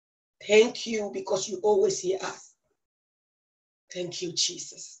 Thank you, because you always hear us. Thank you,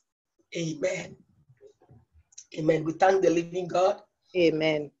 Jesus. Amen. Amen. We thank the living God.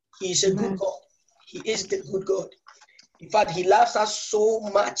 Amen. He is a good God. He is the good God. In fact, he loves us so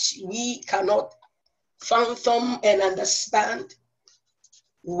much, we cannot fathom and understand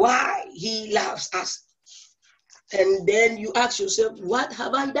why he loves us. And then you ask yourself, what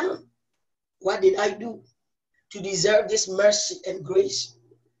have I done? What did I do to deserve this mercy and grace?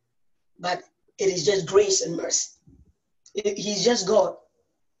 But it is just grace and mercy. He's just God,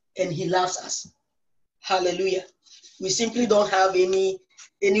 and he loves us. Hallelujah. We simply don't have any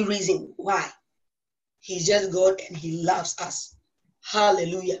reason why. He's just God, and he loves us.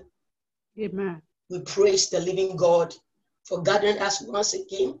 Hallelujah. Amen. We praise the living God for gathering us once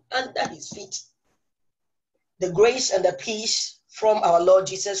again under his feet. The grace and the peace from our Lord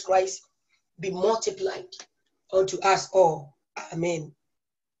Jesus Christ be multiplied unto us all. Amen.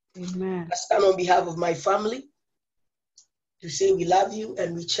 Amen. I stand on behalf of my family to say we love you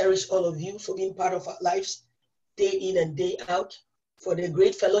and we cherish all of you for being part of our lives day in and day out, for the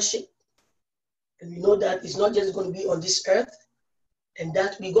great fellowship. And we know that it's not just going to be on this earth, and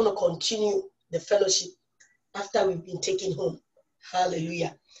that we're going to continue the fellowship after we've been taken home.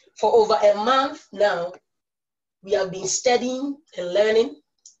 Hallelujah. For over a month now, we have been studying and learning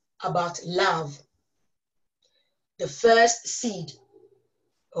about love. The first seed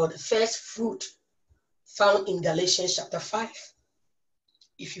or the first fruit found in Galatians chapter 5.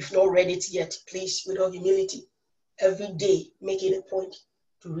 If you've not read it yet, please, with all humility, every day make it a point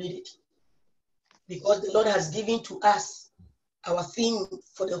to read it. Because the Lord has given to us our theme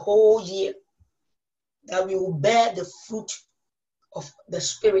for the whole year, that we will bear the fruit of the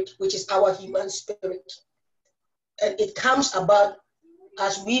Spirit, which is our human spirit. And it comes about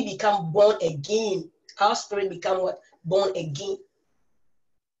as we become born again. Our spirit become what? Born again.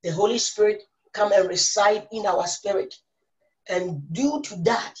 The Holy Spirit come and reside in our spirit. And due to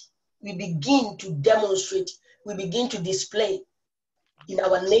that, we begin to demonstrate, we begin to display in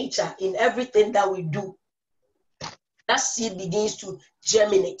our nature, in everything that we do. That seed begins to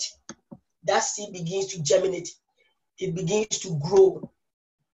germinate. That seed begins to germinate. It begins to grow.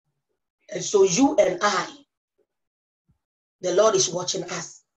 And so you and I, the Lord is watching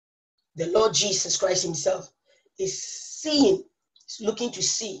us. The Lord Jesus Christ himself is seeing, is looking to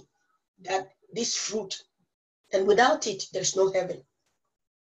see that this fruit, and without it, there's no heaven.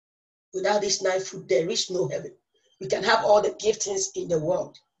 Without this nice fruit, there is no heaven. We can have all the giftings in the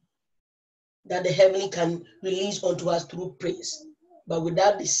world that the heavenly can release unto us through praise. But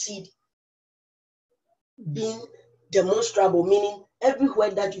without the seed being demonstrable, meaning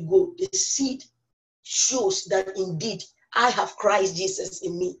everywhere that you go, the seed shows that indeed I have Christ Jesus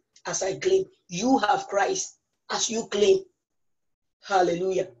in me, as I claim. You have Christ as you claim.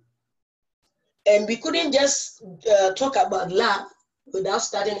 Hallelujah. And we couldn't just talk about love without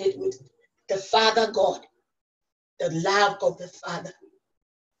starting it with the Father God, the love of the Father.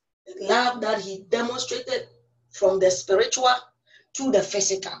 The love that he demonstrated from the spiritual to the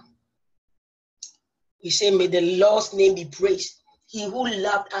physical. We say, may the Lord's name be praised. He who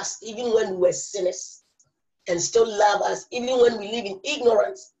loved us even when we were sinners, and still love us even when we live in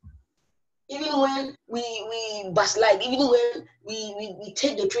ignorance, even when we backslide, even when we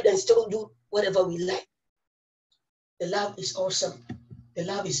take the truth and still do whatever we like. The love is awesome. The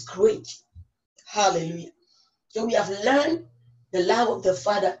love is great. Hallelujah. So we have learned the love of the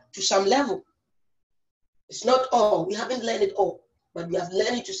Father to some level. It's not all. We haven't learned it all, but we have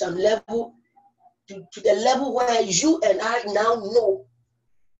learned it to some level, to the level where you and I now know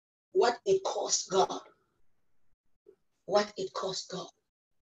what it cost God. What it cost God.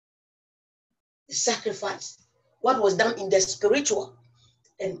 The sacrifice what was done in the spiritual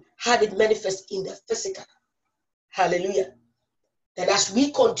and had it manifest in the physical. Hallelujah. And as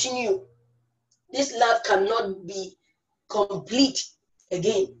we continue, this love cannot be complete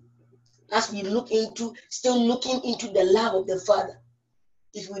again. As we still looking into the love of the Father,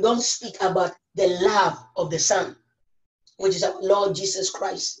 if we don't speak about the love of the Son, which is our Lord Jesus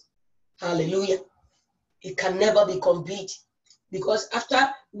Christ. Hallelujah. It can never be complete, because after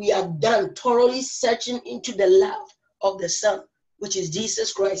we are done thoroughly searching into the love of the Son, which is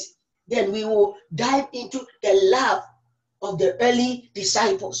Jesus Christ, then we will dive into the love of the early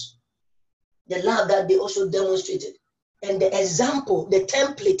disciples, the love that they also demonstrated, and the example, the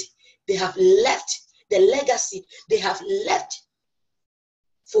template they have left, the legacy they have left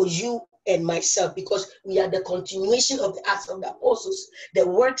for you and myself, because we are the continuation of the acts of the apostles, the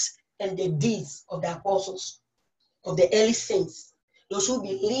works and the deeds of the apostles, of the early saints, those who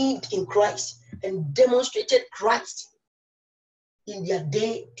believed in Christ and demonstrated Christ in their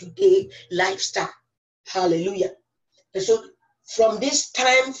day-to-day lifestyle. Hallelujah. And so from this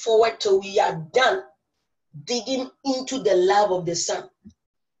time forward till we are done digging into the love of the Son,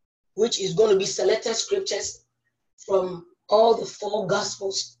 which is going to be selected scriptures from all the 4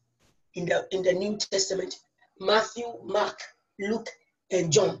 Gospels in the New Testament: Matthew, Mark, Luke,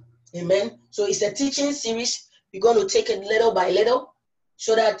 and John. Amen. So it's a teaching series. We're going to take it little by little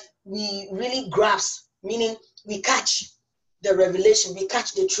so that we really grasp, meaning we catch the revelation, we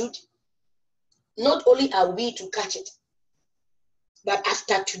catch the truth. Not only are we to catch it, but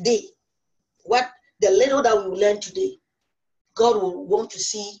after today, what the little that we will learn today, God will want to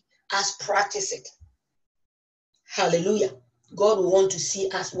see us practice it. Hallelujah. God will want to see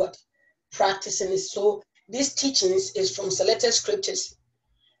us what? Practicing it. So these teachings is from selected scriptures,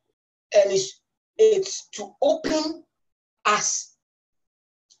 and it's to open us,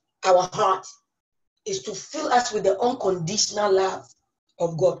 our heart, is to fill us with the unconditional love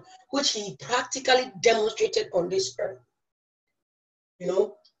of God, which he practically demonstrated on this earth. You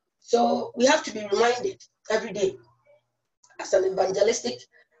know, so we have to be reminded every day as an evangelistic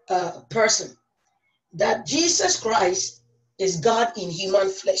person that Jesus Christ is God in human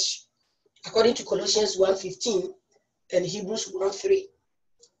flesh, according to Colossians 1:15 and Hebrews 1:3.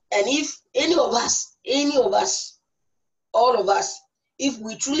 And if any of us, all of us, if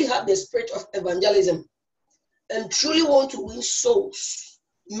we truly have the spirit of evangelism and truly want to win souls,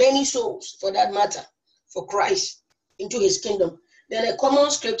 many souls for that matter, for Christ into his kingdom, then the common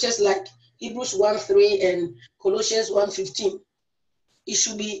scriptures like Hebrews 1:3 and Colossians 1:15, it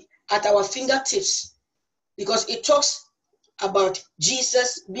should be at our fingertips, because it talks about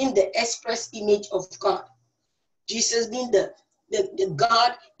Jesus being the express image of God. Jesus being the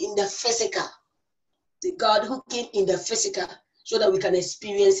God in the physical, the God who came in the physical so that we can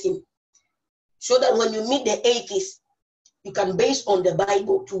experience him. So that when you meet the atheists, you can base on the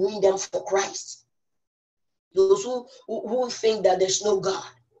Bible to win them for Christ. Those who think that there's no God,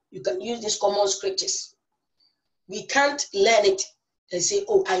 you can use these common scriptures. We can't learn it and say,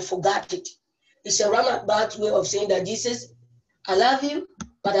 oh, I forgot it. It's a roundabout way of saying that Jesus, I love you,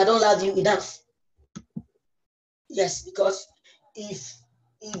 but I don't love you enough. Yes, because if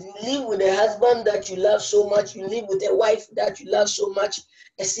you live with a husband that you love so much, you live with a wife that you love so much,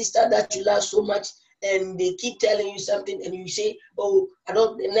 a sister that you love so much, and they keep telling you something and you say, oh,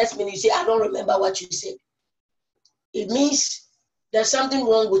 the next minute you say, I don't remember what you said. It means there's something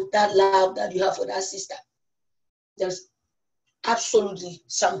wrong with that love that you have for that sister. There's absolutely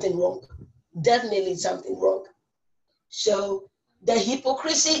something wrong. Definitely something wrong. So the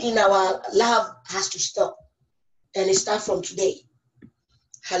hypocrisy in our love has to stop. And it starts from today.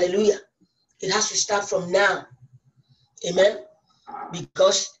 Hallelujah. It has to start from now. Amen.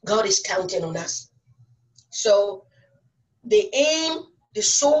 Because God is counting on us. So the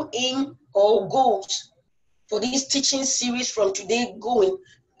sole aim or goals for this teaching series from today going,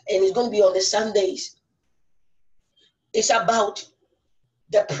 and it's going to be on the Sundays, it's about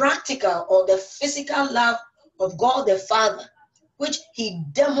the practical or the physical love of God the Father, which he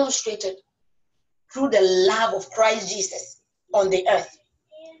demonstrated through the love of Christ Jesus on the earth.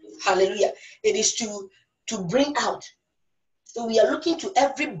 Hallelujah. It is to bring out. So we are looking to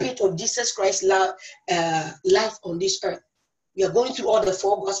every bit of Jesus Christ's life on this earth. We are going through all the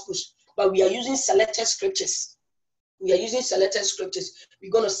 4 Gospels, but we are using selected scriptures. We're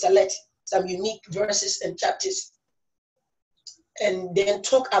going to select some unique verses and chapters, and then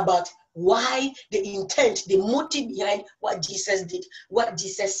talk about why the intent, the motive behind what Jesus did, what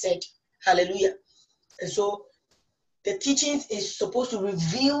Jesus said. Hallelujah. And so the teaching is supposed to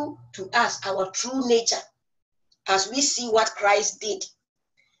reveal to us our true nature. As we see what Christ did,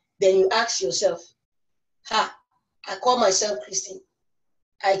 then you ask yourself, I call myself Christian.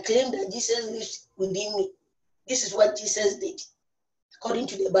 I claim that Jesus lives within me. This is what Jesus did, according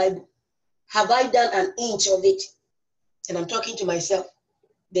to the Bible. Have I done an inch of it? And I'm talking to myself.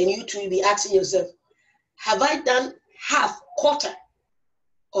 Then you too will be asking yourself, have I done half, quarter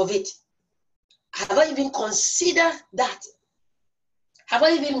of it? Have I even considered that? Have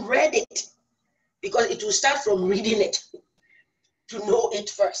I even read it? Because it will start from reading it to know it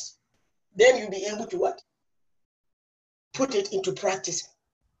first. Then you'll be able to what? Put it into practice.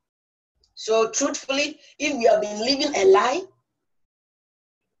 So truthfully, if we have been living a lie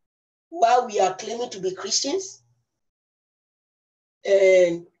while we are claiming to be Christians,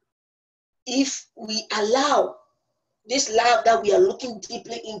 and if we allow this love that we are looking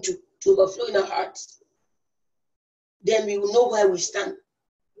deeply into to overflow in our hearts, then we will know where we stand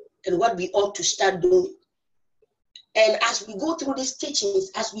and what we ought to start doing. And as we go through these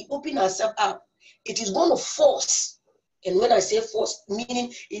teachings, as we open ourselves up, it is going to force, and when I say force,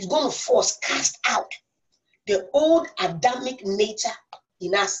 meaning it's going to force, cast out the old Adamic nature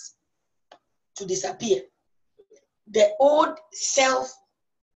in us to disappear. The old self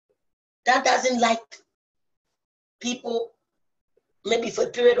that doesn't like people, maybe for a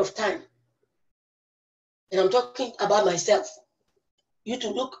period of time. And I'm talking about myself. You to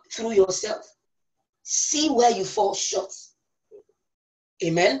look through yourself. See where you fall short.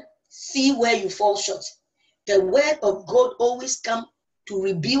 Amen. See where you fall short. The word of God always comes to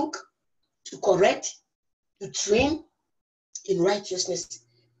rebuke, to correct, to train in righteousness,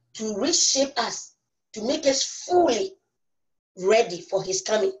 to reshape us, to make us fully ready for his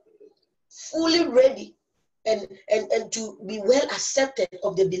coming, fully ready and to be well accepted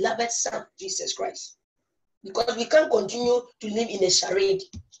of the beloved Son, Jesus Christ. Because we can't continue to live in a charade.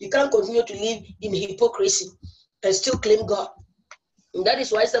 We can't continue to live in hypocrisy and still claim God. And that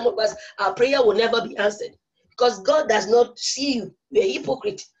is why some of us, our prayer will never be answered. Because God does not see you. You're a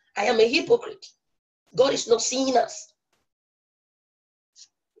hypocrite. I am a hypocrite. God is not seeing us.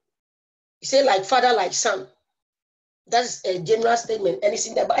 He said, like father, like son. That's a general statement. And it's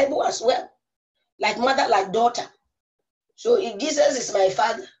in the Bible as well. Like mother, like daughter. So if Jesus is my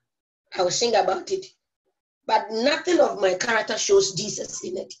father, I will sing about it. But nothing of my character shows Jesus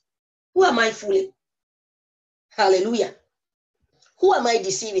in it. Who am I fooling? Hallelujah. Who am I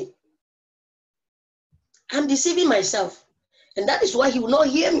deceiving? I'm deceiving myself. And that is why he will not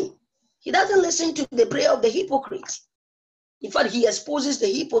hear me. He doesn't listen to the prayer of the hypocrite. In fact, he exposes the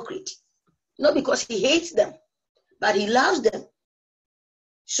hypocrite. Not because he hates them, but he loves them.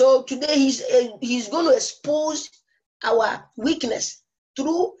 So today he's going to expose our weakness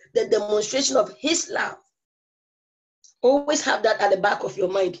through the demonstration of his love. Always have that at the back of your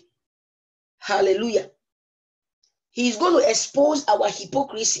mind. Hallelujah. He's going to expose our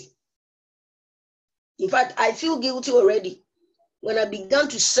hypocrisy. In fact, I feel guilty already. When I began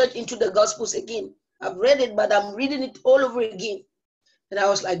to search into the Gospels again, I've read it, but I'm reading it all over again. And I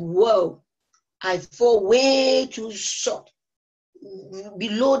was like, whoa, I fall way too short,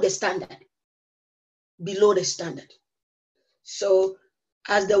 below the standard. Below the standard. So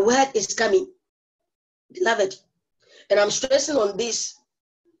as the word is coming, beloved, and I'm stressing on this,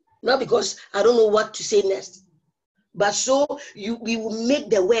 not because I don't know what to say next, but so we will make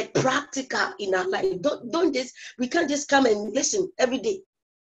the word practical in our life. We can't just come and listen every day,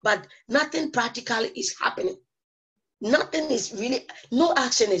 but nothing practical is happening. Nothing is really, no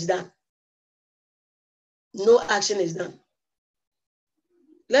action is done. No action is done.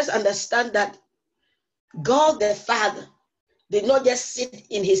 Let's understand that God the Father did not just sit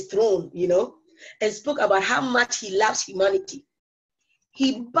in his throne, and spoke about how much he loves humanity.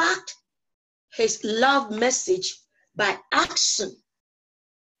 He backed his love message by action.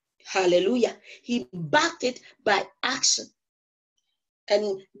 Hallelujah. He backed it by action.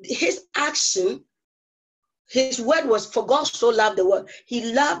 And his action, his word was, for God so loved the world.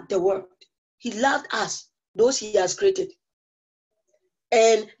 He loved the world. He loved us, those he has created.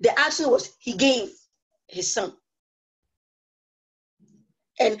 And the action was, he gave his son.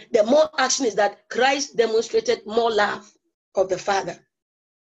 And the more action is that Christ demonstrated more love of the Father.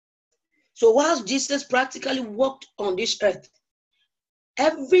 So whilst Jesus practically walked on this earth,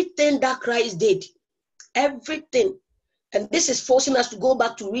 everything that Christ did, everything, and this is forcing us to go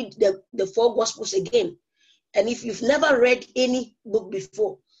back to read the four Gospels again. And if you've never read any book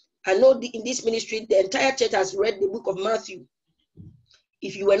before, I know in this ministry, the entire church has read the book of Matthew.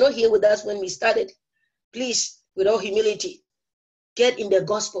 If you were not here with us when we started, please, with all humility, get in the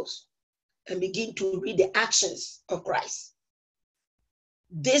Gospels and begin to read the actions of Christ.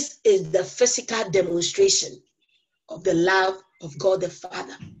 This is the physical demonstration of the love of God the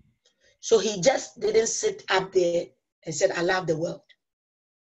Father. So he just didn't sit up there and said, I love the world.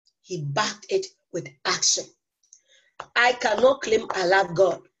 He backed it with action. I cannot claim I love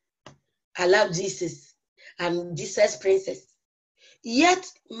God. I love Jesus and Jesus princess. Yet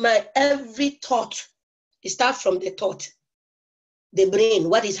my every thought, it starts from the thought, the brain,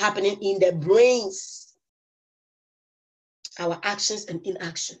 what is happening in the brains, our actions and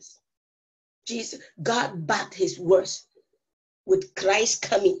inactions. Jesus, God backed his words with Christ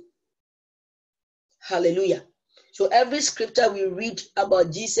coming. Hallelujah. So every scripture we read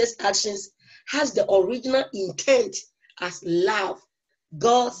about Jesus' actions has the original intent as love,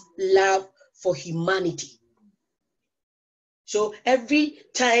 God's love for humanity. So every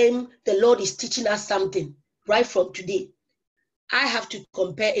time the Lord is teaching us something, right from today, I have to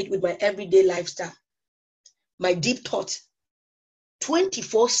compare it with my everyday lifestyle, my deep thoughts,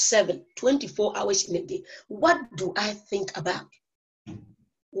 24/7, 24 hours in a day. What do I think about?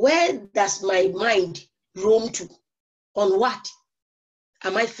 Where does my mind roam to? On what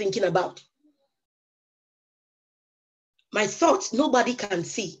am I thinking about? My thoughts, nobody can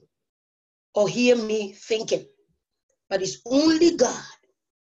see or hear me thinking, but it's only God.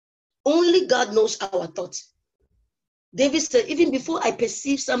 Only God knows our thoughts. David said, even before I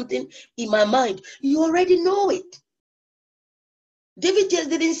perceive something in my mind, you already know it. David just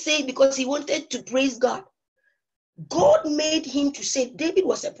didn't say it because he wanted to praise God. God made him to say, David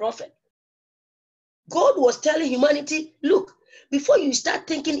was a prophet. God was telling humanity, look, before you start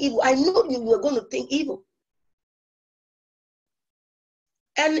thinking evil, I know you are going to think evil.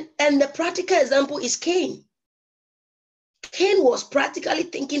 And the practical example is Cain. Cain was practically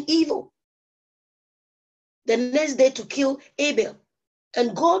thinking evil. The next day to kill Abel.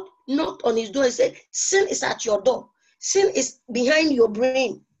 And God knocked on his door and said, sin is at your door. Sin is behind your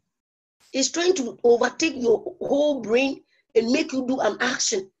brain. It's trying to overtake your whole brain and make you do an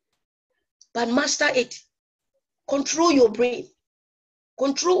action. But master it. Control your brain.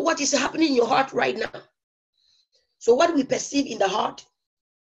 Control what is happening in your heart right now. So what we perceive in the heart,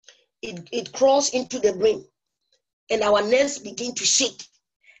 it crawls into the brain. And our nerves begin to shake.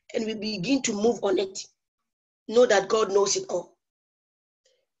 And we begin to move on it. Know that God knows it all.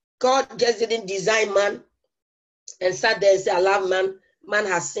 God just didn't design man and sat there and said, I love man. Man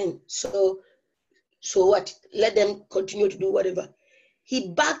has sinned. So what? Let them continue to do whatever. He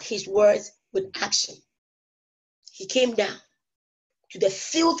backed his words with action. He came down to the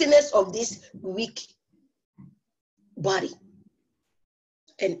filthiness of this weak body.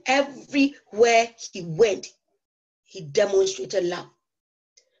 And everywhere he went, he demonstrated love.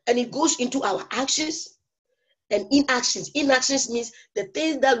 And it goes into our actions and inactions. Inactions means the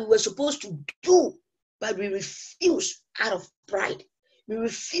things that we were supposed to do, but we refuse out of pride. We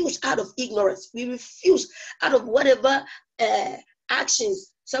refuse out of ignorance. We refuse out of whatever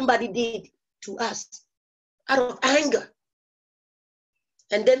actions somebody did to us, out of anger.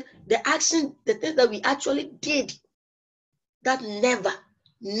 And then the action, the things that we actually did, that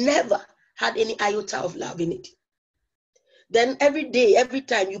never had any iota of love in it. Then every day, every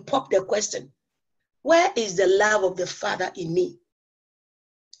time you pop the question, where is the love of the Father in me?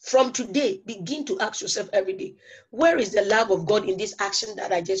 From today, begin to ask yourself every day, where is the love of God in this action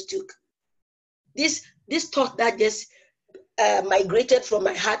that I just took? This thought that just migrated from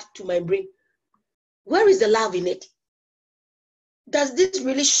my heart to my brain. Where is the love in it? Does this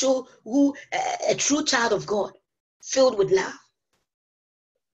really show who a true child of God, filled with love?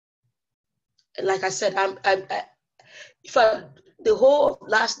 And like I said, the whole of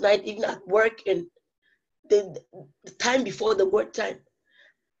last night, even at work and the time before the work time,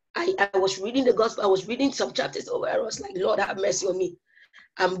 I was reading the gospel. I was reading some chapters over. I was like, Lord, have mercy on me.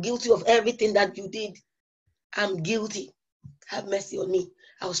 I'm guilty of everything that you did. I'm guilty. Have mercy on me.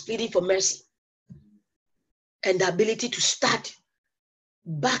 I was pleading for mercy and the ability to start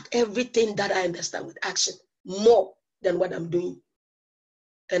back everything that I understand with action more than what I'm doing.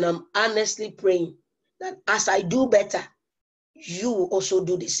 And I'm honestly praying that as I do better, you also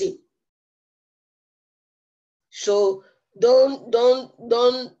do the same. So don't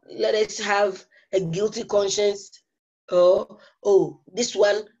let us have a guilty conscience. Oh, this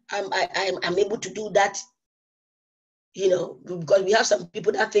one I'm able to do that. You know, because we have some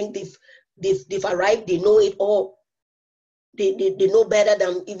people that think they've arrived, they know it all. They know better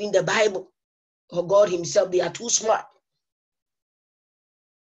than even the Bible or God himself. They are too smart.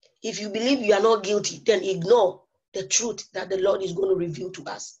 If you believe you are not guilty, then ignore the truth that the Lord is going to reveal to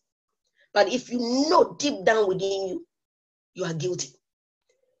us. But if you know deep down within you, you are guilty,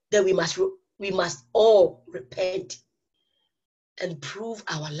 then we must all repent and prove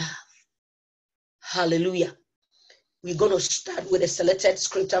our love. Hallelujah. We're going to start with a selected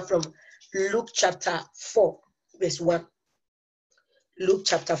scripture from Luke chapter 4, verse 1. Luke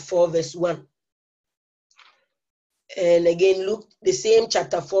chapter 4, verse 1. And again, Luke, the same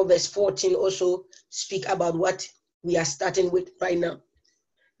chapter 4, verse 14 also speak about what we are starting with right now.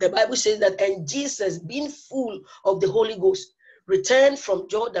 The Bible says that, and Jesus, being full of the Holy Ghost, returned from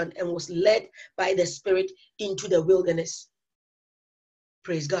Jordan and was led by the Spirit into the wilderness.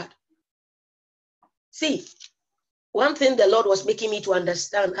 Praise God. See, one thing the Lord was making me to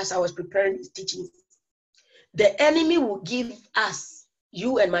understand as I was preparing this teaching, the enemy will give us,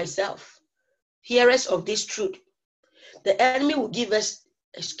 you and myself, hearers of this truth, the enemy will give us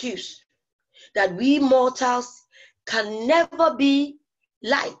excuse that we mortals can never be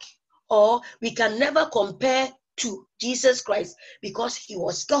like, or we can never compare to Jesus Christ because he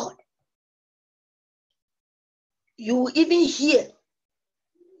was God. You even hear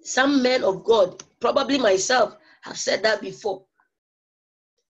some men of God, probably myself, have said that before,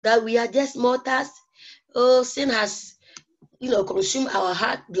 that we are just mortals. Oh, sin has, consumed our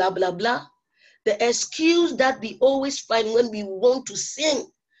heart, blah, blah, blah. The excuse that we always find when we want to sin,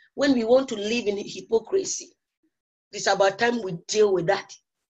 when we want to live in hypocrisy, it's about time we deal with that.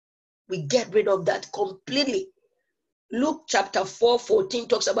 We get rid of that completely. Luke chapter 4, 14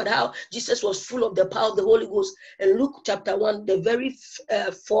 talks about how Jesus was full of the power of the Holy Ghost. And Luke chapter 1, the very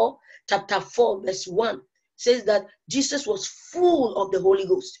chapter 4, verse 1 says that Jesus was full of the Holy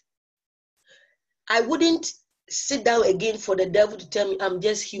Ghost. I wouldn't sit down again for the devil to tell me I'm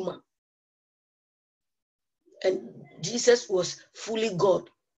just human. And Jesus was fully God.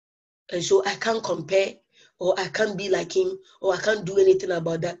 And so I can't compare, or I can't be like him, or I can't do anything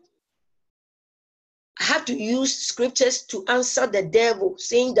about that. I have to use scriptures to answer the devil,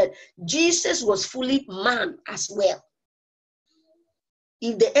 saying that Jesus was fully man as well.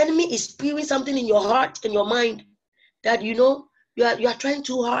 If the enemy is spewing something in your heart and your mind that you are trying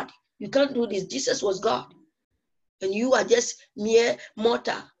too hard, you can't do this. Jesus was God, and you are just mere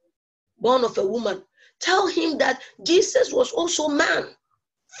mortal, born of a woman. Tell him that Jesus was also man,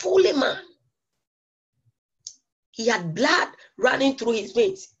 fully man. He had blood running through his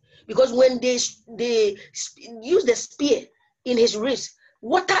veins. Because when they used the spear in his wrist,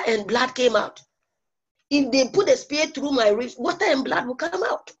 water and blood came out. If they put a spear through my wrist, water and blood will come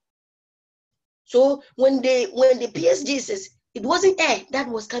out. So when they pierced Jesus, it wasn't air that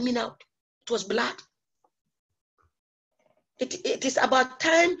was coming out. It was blood. It is about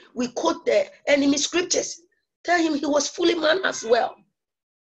time we quote the enemy scriptures. Tell him he was fully man as well.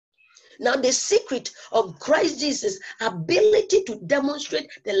 Now, the secret of Christ Jesus' ability to demonstrate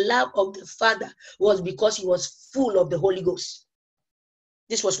the love of the Father was because he was full of the Holy Ghost.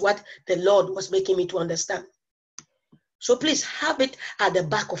 This was what the Lord was making me to understand. So please have it at the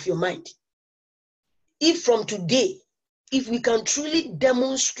back of your mind. If from today, if we can truly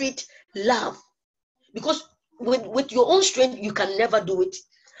demonstrate love, because with your own strength, you can never do it.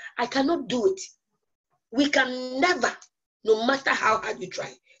 I cannot do it. We can never, no matter how hard you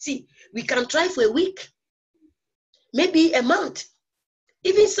try. See, we can try for a week, maybe a month.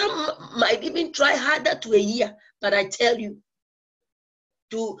 Even some might even try harder to a year. But I tell you,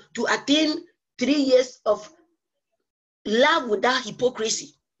 to attain 3 years of love without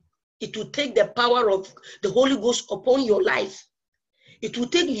hypocrisy, it will take the power of the Holy Ghost upon your life. It will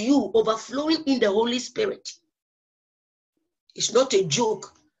take you overflowing in the Holy Spirit. It's not a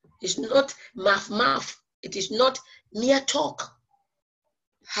joke. It's not math. It is not mere talk.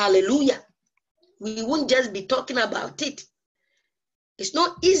 Hallelujah. We won't just be talking about it. It's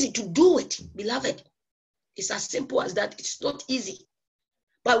not easy to do it, beloved. It's as simple as that. It's not easy.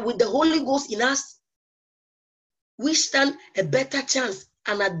 But with the Holy Ghost in us, we stand a better chance,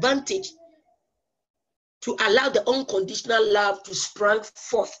 an advantage to allow the unconditional love to spring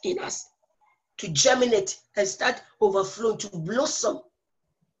forth in us, to germinate and start overflowing, to blossom.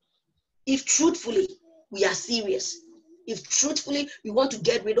 If truthfully we are serious, if truthfully we want to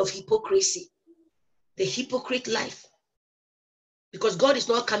get rid of hypocrisy, the hypocrite life, because God is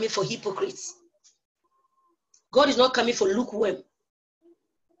not coming for hypocrites. God is not coming for lukewarm.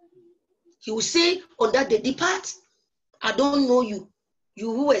 He will say on that day, depart. I don't know you.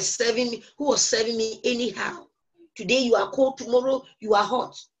 You who was serving me anyhow. Today you are cold, tomorrow you are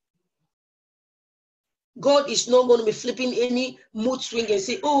hot. God is not going to be flipping any mood swing and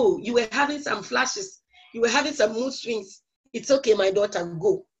say, oh, you were having some flashes. You were having some mood swings. It's okay, my daughter,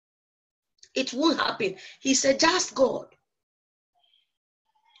 go. It won't happen. He's a just God.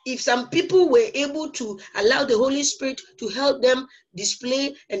 If some people were able to allow the Holy Spirit to help them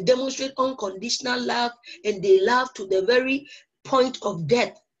display and demonstrate unconditional love, and they love to the very point of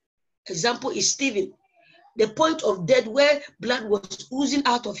death. Example is Stephen. the point of death where blood was oozing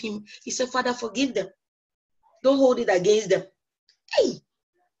out of him, he said, Father, forgive them. Don't hold it against them. Hey,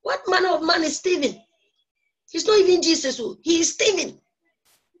 what manner of man is Stephen? He's not even Jesus. He is Stephen.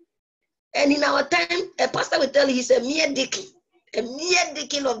 And in our time, a pastor will tell you he's a mere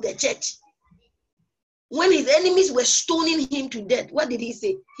deacon of the church. When his enemies were stoning him to death, what did he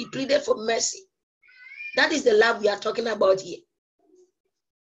say? He pleaded for mercy. That is the love we are talking about here.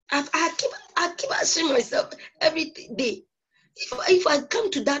 I keep asking myself every day, if I come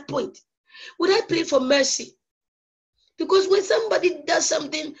to that point, would I plead for mercy? Because when somebody does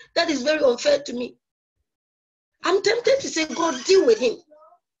something that is very unfair to me, I'm tempted to say, God, deal with him.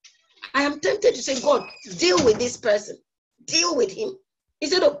 I am tempted to say, God, deal with this person. Deal with him.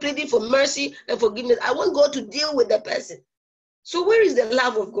 Instead of pleading for mercy and forgiveness, I want God to deal with the person. So where is the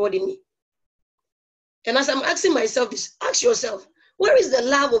love of God in me? And as I'm asking myself this, ask yourself, where is the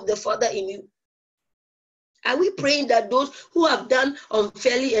love of the Father in you? Are we praying that those who have done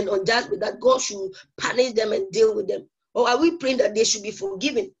unfairly and unjustly, that God should punish them and deal with them? Or are we praying that they should be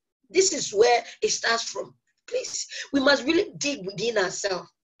forgiven? This is where it starts from. Please, we must really dig within ourselves.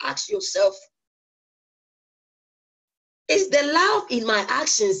 Ask yourself, is the love in my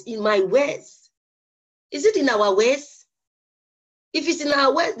actions, in my words? Is it in our words? If it's in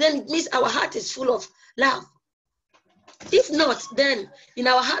our words, then it means our heart is full of love. If not, then in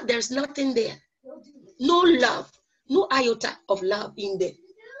our heart, there's nothing there. No love, no iota of love in there.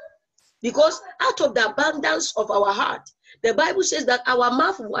 Because out of the abundance of our heart, the Bible says that our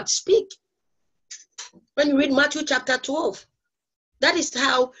mouth will speak. When you read Matthew chapter 12, that is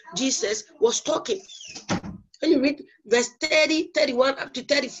how Jesus was talking. When you read verse 30, 31, up to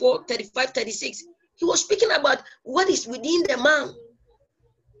 34, 35, 36, he was speaking about what is within the man.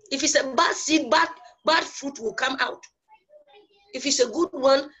 If it's a bad seed, bad fruit will come out. If it's a good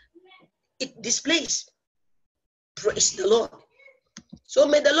one, it displays. Praise the Lord. So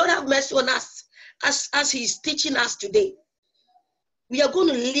may the Lord have mercy on us as he's teaching us today. We are going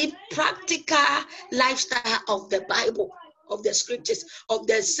to live practical lifestyle of the Bible, of the scriptures, of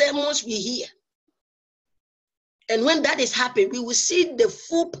the sermons we hear. And when that is happening, we will see the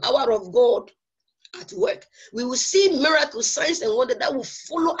full power of God at work. We will see miracles, signs, and wonders that will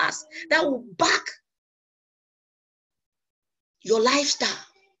follow us, that will back your lifestyle,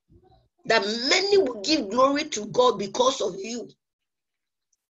 that many will give glory to God because of you.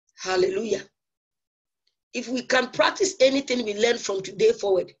 Hallelujah. If we can practice anything we learn from today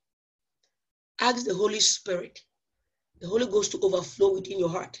forward, ask the Holy Spirit, the Holy Ghost, to overflow within your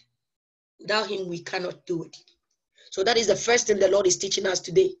heart. Without him, we cannot do it. So that is the first thing the Lord is teaching us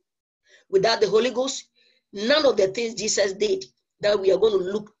today. Without the Holy Ghost, none of the things Jesus did that we are going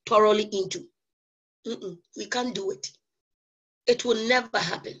to look thoroughly into, we can't do it. It will never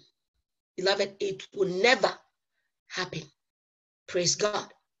happen. Beloved, it will never happen. Praise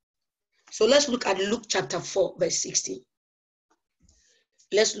God. So let's look at Luke chapter 4, verse 16.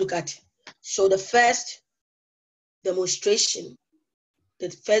 Let's look at, so the first demonstration, the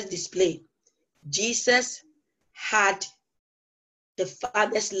first display, Jesus had the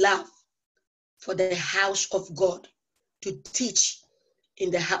Father's love for the house of God, to teach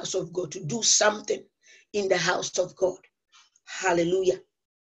in the house of God, to do something in the house of God. Hallelujah.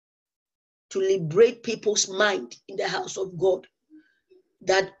 To liberate people's mind in the house of God.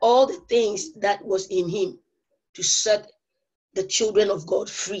 That all the things that was in him, to set the children of God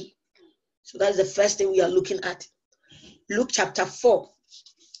free. So that's the first thing we are looking at. Luke chapter 4,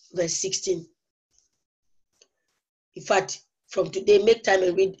 verse 16. In fact, from today, make time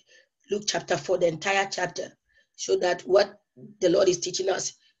and read Luke chapter 4, the entire chapter, so that what the Lord is teaching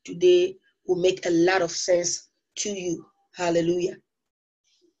us today will make a lot of sense to you. Hallelujah.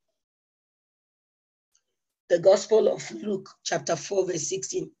 The Gospel of Luke chapter 4, verse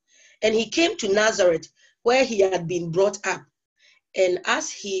 16. And he came to Nazareth, where he had been brought up. And as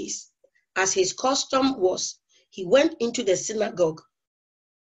his custom was, he went into the synagogue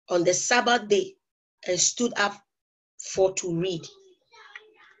on the Sabbath day and stood up to read.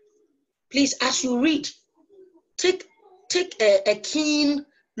 Please, as you read, take a keen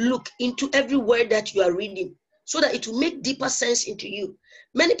look into every word that you are reading, so that it will make deeper sense into you.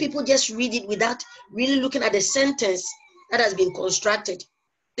 Many people just read it without really looking at the sentence that has been constructed.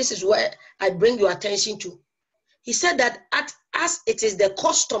 This is where I bring your attention to. He said that as it is the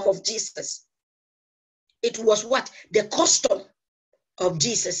custom of Jesus. It was what? The custom of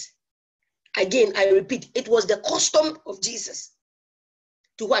Jesus. Again, I repeat, it was the custom of Jesus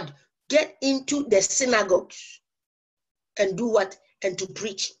to what? Get into the synagogues and do what? And to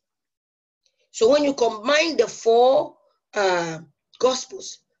preach. So when you combine the four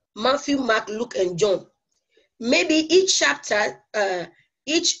Gospels, Matthew, Mark, Luke, and John, maybe each chapter,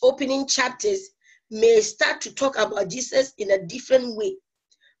 each opening chapters may start to talk about Jesus in a different way.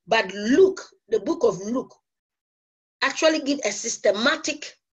 But Luke, the book of Luke, actually give a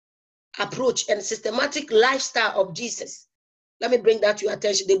systematic approach and systematic lifestyle of Jesus. Let me bring that to your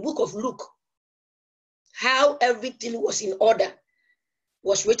attention. The book of Luke, how everything was in order,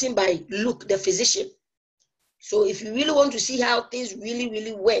 was written by Luke, the physician. So if you really want to see how things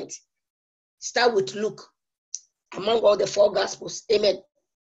really went, start with Luke, among all the 4 gospels. Amen.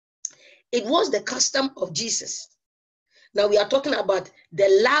 It was the custom of Jesus. Now we are talking about the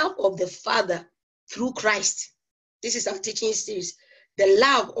love of the Father through Christ. This is our teaching series. The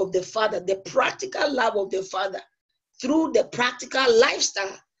love of the Father, the practical love of the Father through the practical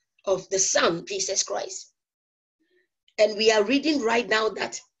lifestyle of the Son, Jesus Christ. And we are reading right now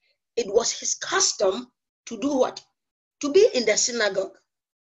that it was his custom to do what? To be in the synagogue.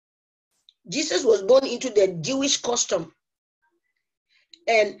 Jesus was born into the Jewish custom,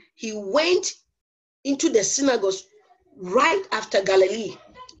 and he went into the synagogues right after Galilee.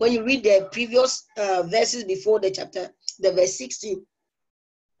 When you read the previous verses before the chapter, the verse 16,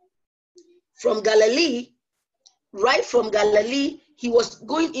 from Galilee, right from Galilee, he was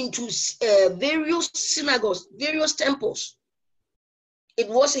going into various synagogues, various temples. It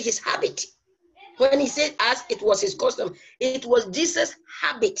was his habit. When he said as it was his custom, it was Jesus'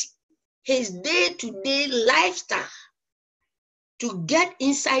 habit, his day-to-day lifestyle, to get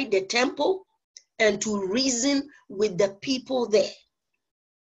inside the temple and to reason with the people there.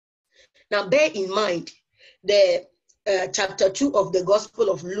 Now bear in mind the chapter 2 of the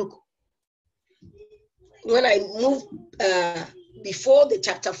Gospel of Luke. When I move before the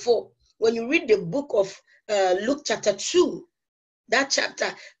chapter 4, when you read the book of Luke chapter 2, that chapter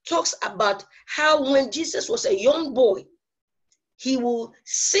talks about how when Jesus was a young boy, he will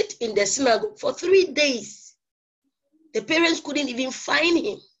sit in the synagogue for 3 days. The parents couldn't even find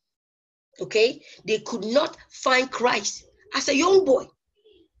him. Okay? They could not find Christ as a young boy.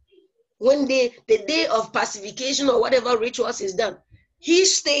 When the day of pacification or whatever rituals is done, he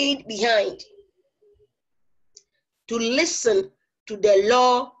stayed behind to listen to the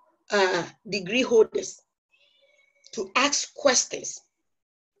law degree holders, to ask questions.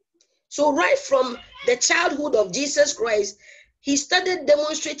 So right from the childhood of Jesus Christ, he started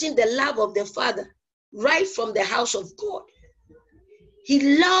demonstrating the love of the Father right from the house of God.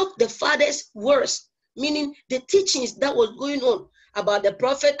 He loved the Father's words, meaning the teachings that was going on about the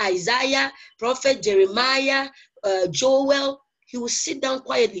prophet Isaiah, prophet Jeremiah, Joel. He would sit down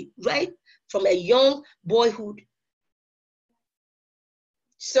quietly right from a young boyhood.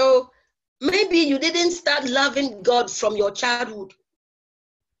 So maybe you didn't start loving God from your childhood,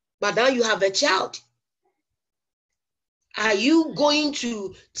 but now you have a child. Are you going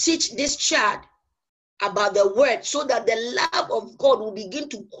to teach this child about the word so that the love of God will begin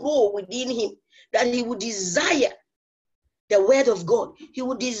to grow within him, that he would desire the word of God? He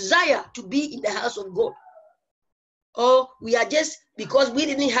would desire to be in the house of God. Or we are just, because we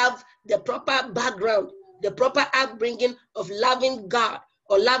didn't have the proper background, the proper upbringing of loving God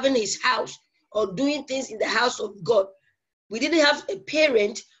or loving his house or doing things in the house of God. We didn't have a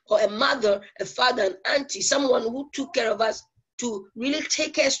parent or a mother, a father, an auntie, someone who took care of us to really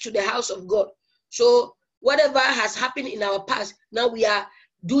take us to the house of God. So whatever has happened in our past, now we are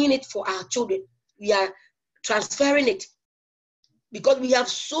doing it for our children. We are transferring it, because we have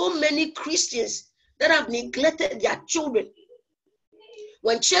so many Christians that have neglected their children.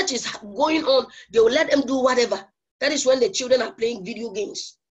 When church is going on, they will let them do whatever. That is when the children are playing video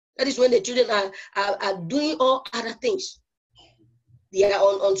games. That is when the children are doing all other things. They are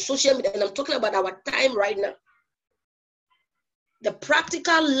on social media, and I'm talking about our time right now. The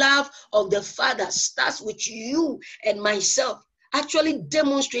practical love of the Father starts with you and myself actually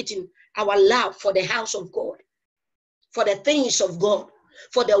demonstrating our love for the house of God, for the things of God,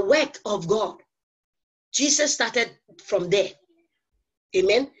 for the work of God. Jesus started from there.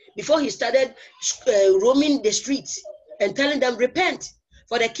 Amen. Before he started roaming the streets and telling them, repent,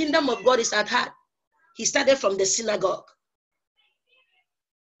 for the kingdom of God is at hand, he started from the synagogue.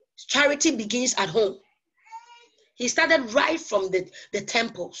 Charity begins at home. He started right from the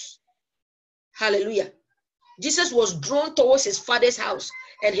temples. Hallelujah. Jesus was drawn towards his Father's house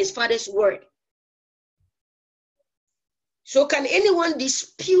and his Father's word. So can anyone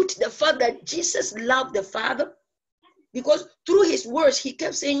dispute the fact that Jesus loved the Father? Because through his words, he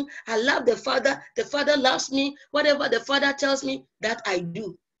kept saying, I love the Father loves me, whatever the Father tells me, that I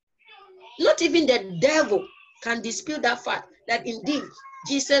do. Not even the devil can dispute that fact, that indeed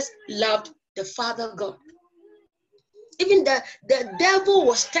Jesus loved the Father God. Even the devil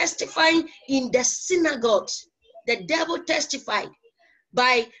was testifying in the synagogues The devil testified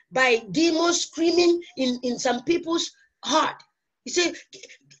by demons screaming in some people's heart. He said,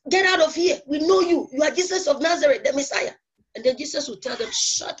 get out of here. We know you. You are Jesus of Nazareth, the Messiah. And then Jesus will tell them,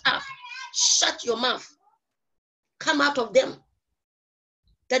 shut up. Shut your mouth. Come out of them.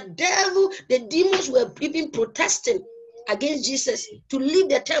 The devil, the demons were even protesting against Jesus to leave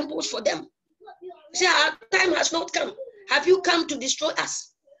the temples for them. Say, our time has not come. Have you come to destroy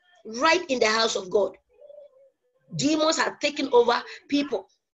us? Right in the house of God. Demons have taken over people.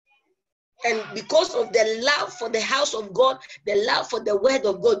 And because of the love for the house of God, the love for the word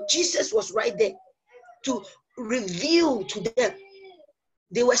of God, Jesus was right there to reveal to them.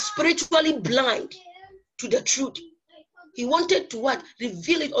 They were spiritually blind to the truth. He wanted to what?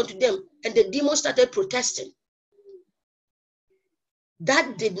 Reveal it unto them. And the demons started protesting.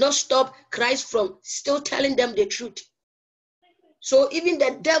 That did not stop Christ from still telling them the truth. So even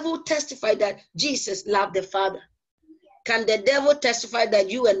the devil testified that Jesus loved the Father. Can the devil testify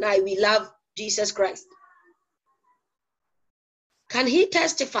that you and I, we love Jesus Christ? Can he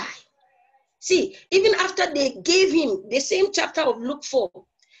testify? See, even after they gave him the same chapter of Luke 4,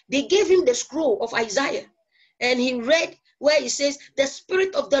 they gave him the scroll of Isaiah. And he read where he says, the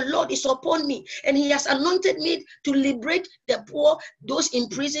Spirit of the Lord is upon me, and he has anointed me to liberate the poor, those in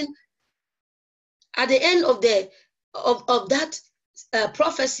prison. At the end of that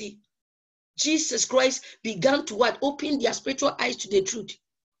prophecy, Jesus Christ began to what? Open their spiritual eyes to the truth.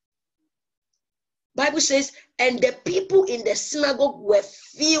 Bible says, and the people in the synagogue were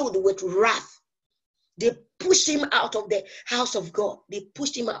filled with wrath. They pushed him out of the house of God. They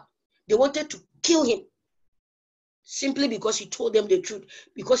pushed him out. They wanted to kill him simply because he told them the truth,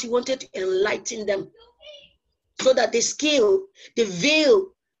 because he wanted to enlighten them so that the scale, the veil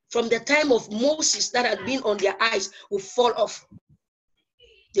from the time of Moses that had been on their eyes would fall off.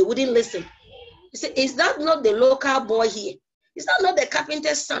 They wouldn't listen. He said, is that not the local boy here? Is that not the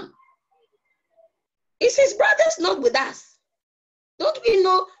carpenter's son? Is his brothers not with us? Don't we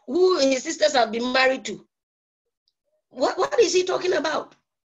know who his sisters have been married to? What is he talking about?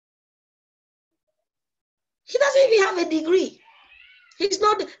 He doesn't even have a degree. He's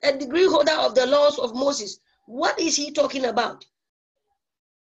not a degree holder of the laws of Moses. What is he talking about?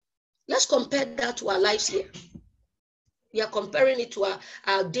 Let's compare that to our lives here. We are comparing it to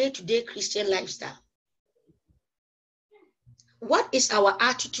our day-to-day Christian lifestyle. What is our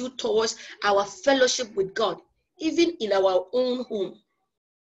attitude towards our fellowship with God, even in our own home?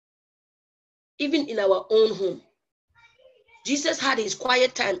 Even in our own home. Jesus had his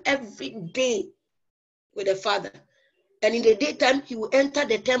quiet time every day with the Father. And in the daytime, he will enter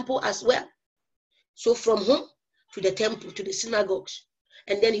the temple as well. So from home to the temple, to the synagogues,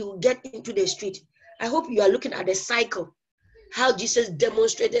 and then he will get into the street. I hope you are looking at the cycle, how Jesus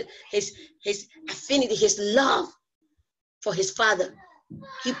demonstrated his affinity, his love for his Father.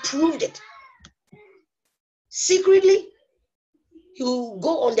 He proved it. Secretly, he will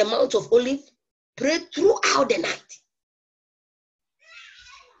go on the Mount of Olives, pray throughout the night.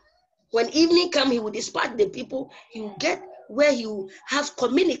 When evening comes, he will dispatch the people. He will get where he will have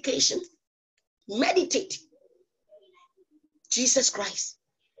communication, meditate. Jesus Christ.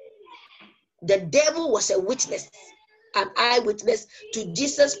 The devil was a witness, an eyewitness to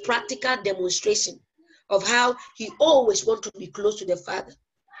Jesus' practical demonstration of how he always wanted to be close to the Father.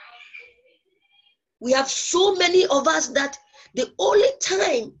 We have so many of us that the only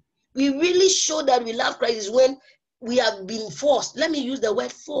time we really show that we love Christ is when we have been forced. Let me use the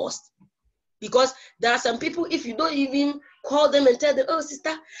word forced. Because there are some people, if you don't even call them and tell them, oh,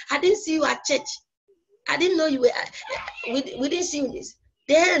 sister, I didn't see you at church. I didn't know you were, we didn't see you this.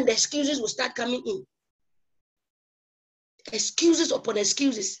 Then the excuses will start coming in. Excuses upon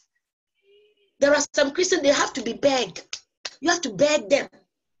excuses. There are some Christians, they have to be begged. You have to beg them.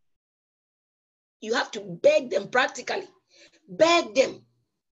 You have to beg them practically. Beg them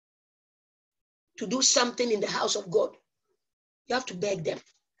to do something in the house of God. You have to beg them.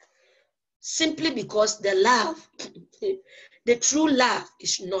 Simply because the love, the true love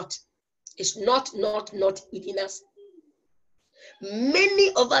is not within us.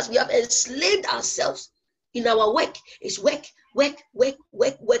 Many of us, we have enslaved ourselves in our work. It's work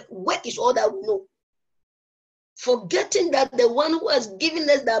is all that we know. Forgetting that the one who has given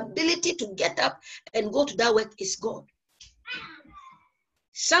us the ability to get up and go to that work is God.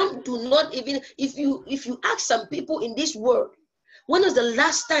 Some do not even, if you ask some people in this world, when was the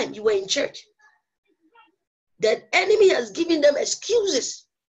last time you were in church? The enemy has given them excuses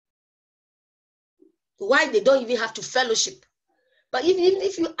why they don't even have to fellowship. But even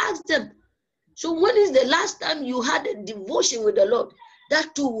if you ask them, so when is the last time you had a devotion with the Lord?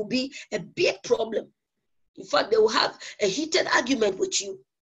 That too will be a big problem. In fact, they will have a heated argument with you.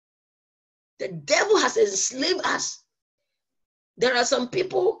 The devil has enslaved us. There are some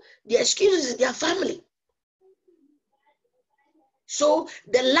people, the excuse is their family. So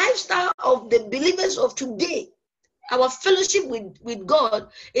the lifestyle of the believers of today, our fellowship with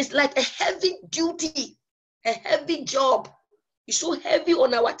God is like a heavy duty, a heavy job. It's so heavy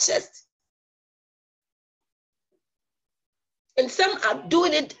on our chest. And some are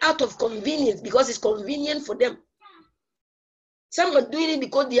doing it out of convenience because it's convenient for them. Some are doing it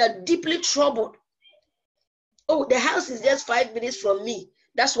because they are deeply troubled. Oh, the house is just 5 minutes from me.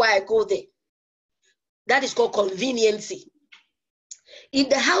 That's why I go there. That is called conveniency. If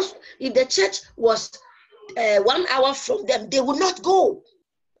the church was 1 hour from them, they will not go.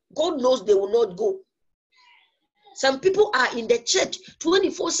 God knows they will not go. Some people are in the church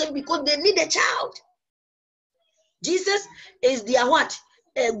 24/7 because they need a child. Jesus is their what?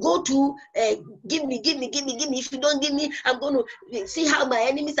 Go to give me. If you don't give me, I'm going to see how my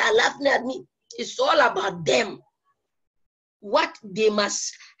enemies are laughing at me. It's all about them. What they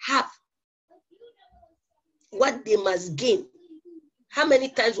must have. What they must gain. How many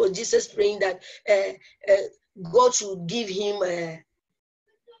times was Jesus praying that God should give him a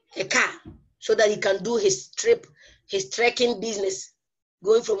car so that he can do his trip, his trekking business?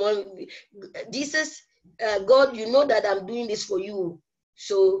 Going from one, Jesus, God, you know that I'm doing this for you.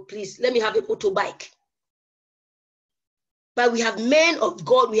 So please, let me have a motorbike. But we have men of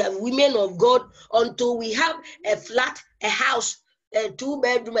God, we have women of God, until we have a flat, a house, a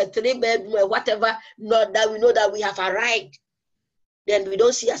 2-bedroom, a 3-bedroom, or whatever, not that we know that we have arrived. Then we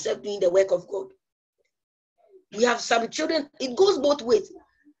don't see ourselves doing the work of God. We have some children, it goes both ways.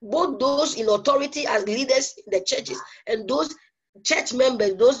 Both those in authority as leaders in the churches and those church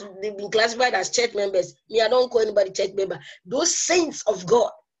members, those they've been classified as church members. Me, I don't call anybody church member. Those saints of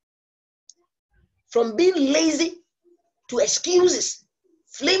God, from being lazy to excuses,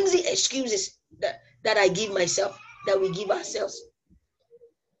 flimsy excuses that I give myself, that we give ourselves.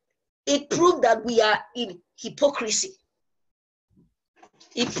 It proved that we are in hypocrisy.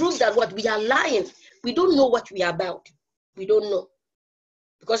 It proves that what we are lying. We don't know what we are about. We don't know.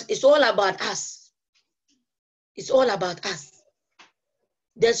 Because it's all about us. It's all about us.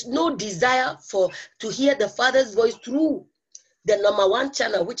 There's no desire to hear the Father's voice through the #1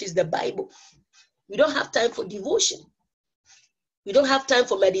 channel, which is the Bible. We don't have time for devotion. We don't have time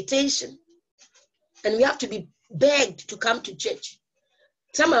for meditation. And we have to be begged to come to church.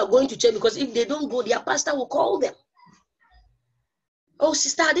 Some are going to church because if they don't go, their pastor will call them. Oh,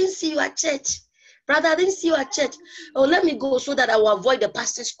 sister, I didn't see you at church. Brother, I didn't see you at church. Oh, let me go so that I will avoid the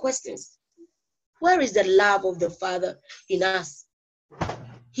pastor's questions. Where is the love of the Father in us?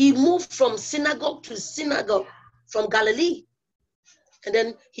 He moved from synagogue to synagogue from Galilee. And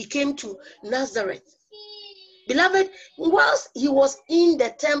then he came to Nazareth. Beloved, whilst he was in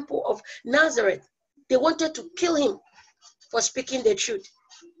the temple of Nazareth, they wanted to kill him for speaking the truth.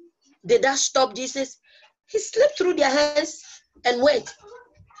 Did that stop Jesus? He slipped through their hands and went.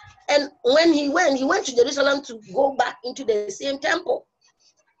 And when he went to Jerusalem to go back into the same temple.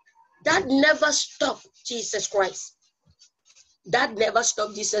 That never stopped Jesus Christ. That never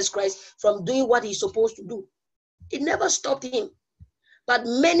stopped Jesus Christ from doing what he's supposed to do. It never stopped him. But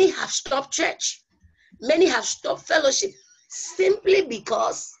many have stopped church. Many have stopped fellowship simply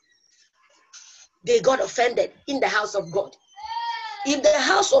because they got offended in the house of God. If the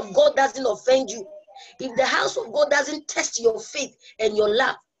house of God doesn't offend you, if the house of God doesn't test your faith and your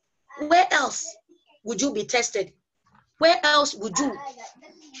love, where else would you be tested? Where else would you?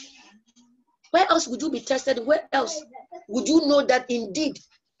 Where else would you be tested? Where else would you know that indeed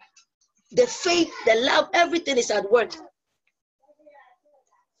the faith, the love, everything is at work?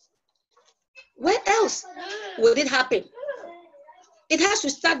 Where else will it happen? It has to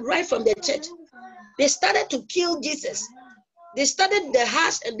start right from the church. They started to kill Jesus. They started the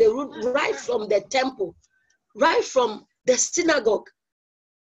house and the root right from the temple, right from the synagogue.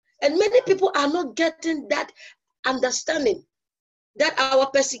 And many people are not getting that understanding that our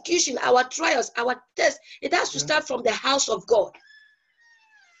persecution, our trials, our tests, it has to start from the house of God.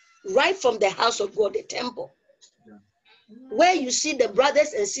 Right from the house of God, the temple. Where you see the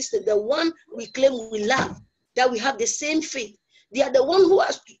brothers and sisters, the one we claim we love, that we have the same faith. They are the one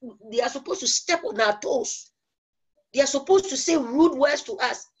they are supposed to step on our toes. They are supposed to say rude words to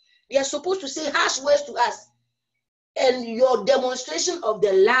us. They are supposed to say harsh words to us. And your demonstration of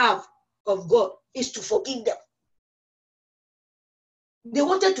the love of God is to forgive them. They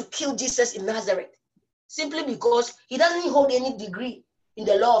wanted to kill Jesus in Nazareth simply because he doesn't hold any degree in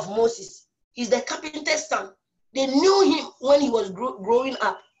the law of Moses. He's the carpenter's son. They knew him when he was growing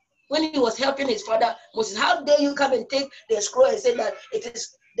up. when he was helping his father Moses. How dare you come and take the scroll and say that it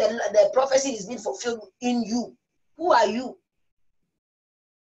is the prophecy is being fulfilled in you? Who are you?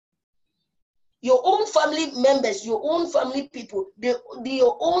 Your own family members, your own family people,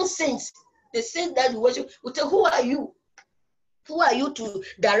 your own saints, the saints that you worship, will tell, who are you? Who are you to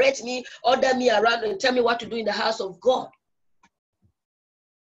direct me, order me around, and tell me what to do in the house of God?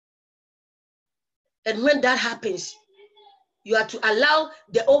 And when that happens, you are to allow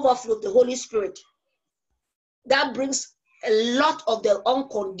the overflow of the Holy Spirit. That brings a lot of the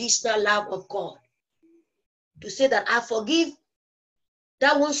unconditional love of God. To say that I forgive,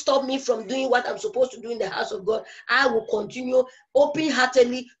 that won't stop me from doing what I'm supposed to do in the house of God. I will continue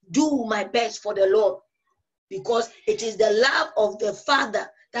open-heartedly do my best for the Lord, because it is the love of the Father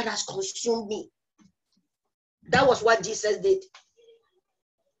that has consumed me. That was what Jesus did.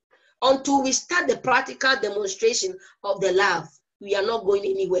 Until we start the practical demonstration of the love, we are not going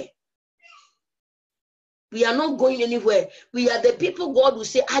anywhere. We are not going anywhere. We are the people God will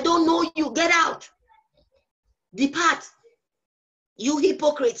say, I don't know you, get out. Depart, you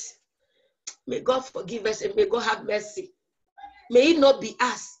hypocrites. May God forgive us and may God have mercy. May it not be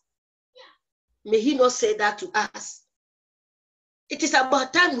us. May he not say that to us. It is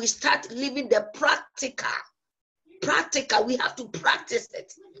about time we start living the practical. Practical, we have to practice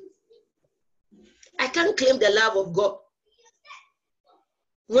it. I can't claim the love of God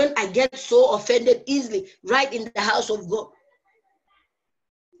when I get so offended easily right in the house of God.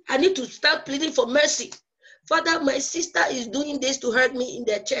 I need to start pleading for mercy. Father, my sister is doing this to hurt me in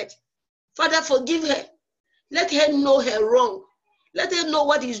the church. Father, forgive her. Let her know her wrong. Let her know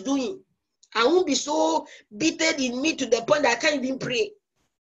what he's doing. I won't be so bitter in me to the point that I can't even pray.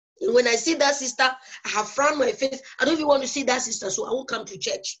 And when I see that sister, I have frowned my face. I don't even want to see that sister, so I won't come to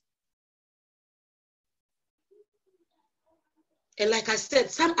church. And like I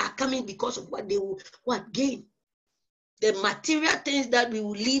said, some are coming because of what they will gain. The material things that we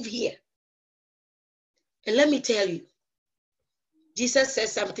will leave here. And let me tell you, Jesus said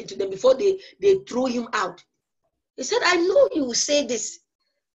something to them before they threw him out. He said, I know you will say this.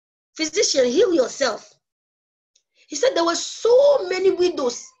 Physician, heal yourself. He said there were so many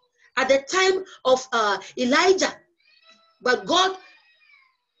widows at the time of Elijah, but God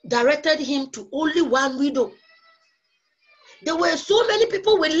directed him to only one widow. There were so many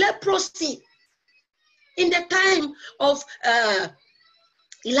people with leprosy in the time of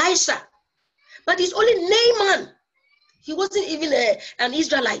Elisha, but it's only Naaman. He wasn't even an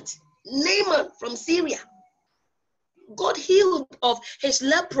Israelite. Naaman from Syria. God healed of his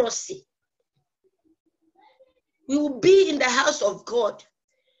leprosy. We will be in the house of God.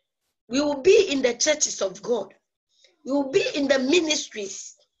 We will be in the churches of God. We will be in the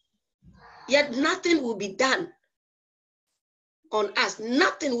ministries. Yet nothing will be done on us.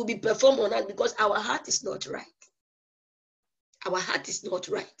 Nothing will be performed on us because our heart is not right. Our heart is not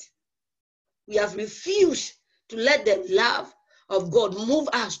right. We have refused to let the love of God move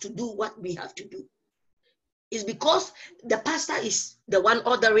us to do what we have to do. It's because the pastor is the one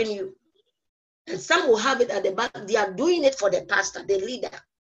ordering you. And some will have it at the back. They are doing it for the pastor, the leader.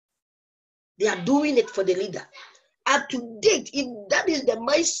 They are doing it for the leader. Up to date, if that is the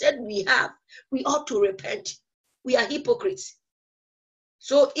mindset we have, we ought to repent. We are hypocrites.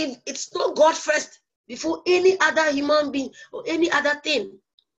 So if it's not God first, before any other human being or any other thing,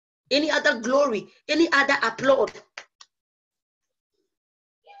 any other glory, any other applaud.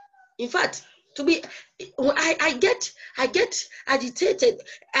 In fact, I get agitated,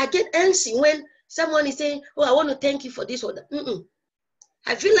 I get antsy when someone is saying, oh, I want to thank you for this or that.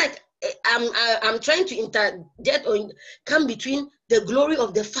 I feel like I'm trying to interject or come between the glory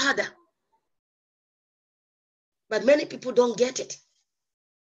of the Father. But many people don't get it.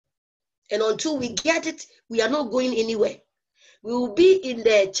 And until we get it, we are not going anywhere. We will be in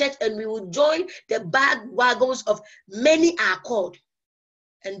the church and we will join the bandwagons of many are called.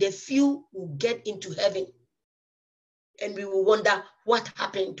 And the few will get into heaven. And we will wonder what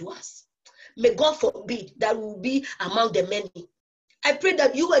happened to us. May God forbid that we will be among the many. I pray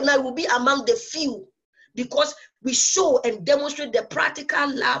that you and I will be among the few because we show and demonstrate the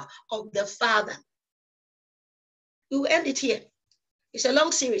practical love of the Father. We will end it here. It's a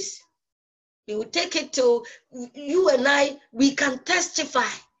long series. We will take it to you and I. We can testify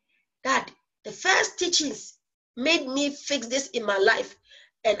that the first teachings made me fix this in my life.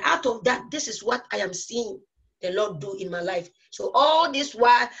 And out of that, this is what I am seeing the Lord do in my life. So all this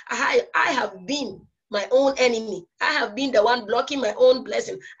while, I have been my own enemy. I have been the one blocking my own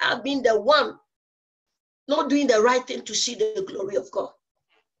blessing. I have been the one not doing the right thing to see the glory of God.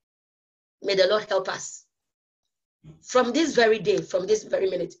 May the Lord help us. from this very day, from this very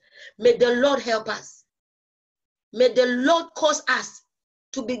minute, may the Lord help us. May the Lord cause us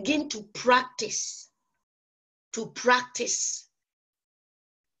to begin to practice.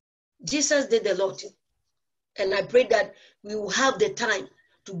 Jesus did a lot. And I pray that we will have the time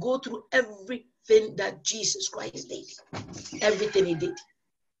to go through everything that Jesus Christ did. Everything he did.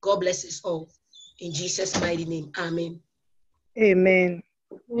 God bless us all. In Jesus' mighty name. Amen. Amen.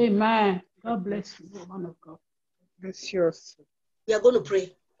 Amen. God bless you, woman of God. Bless yours. We are going to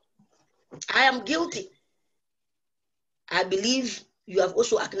pray. I am guilty. I believe you have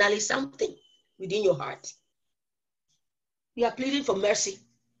also acknowledged something within your heart. We are pleading for mercy.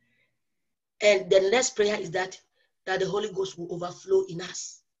 And the next prayer is that the Holy Ghost will overflow in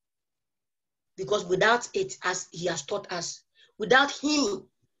us. Because without it, as he has taught us, without him,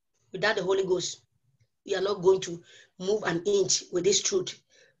 without the Holy Ghost, we are not going to move an inch with this truth.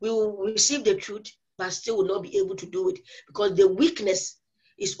 We will receive the truth, but still will not be able to do it because the weakness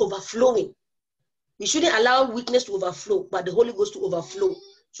is overflowing. We shouldn't allow weakness to overflow, but the Holy Ghost to overflow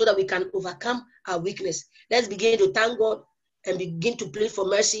so that we can overcome our weakness. Let's begin to thank God and begin to pray for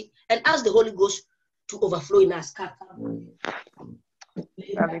mercy and ask the Holy Ghost to overflow in us. Father,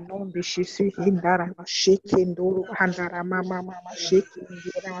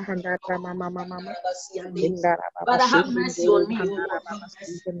 have mercy on me.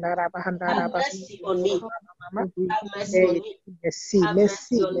 Have mercy on me. Have mercy on me. Have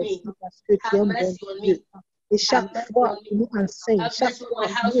mercy on me. Have mercy on me. Et chaque fois que nous enseignons, chaque fois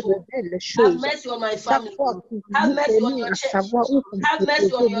que nous révèle les choses, chaque fois que nous permet à savoir où on peut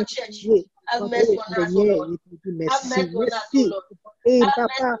trouver notre Dieu, Seigneur, merci. Et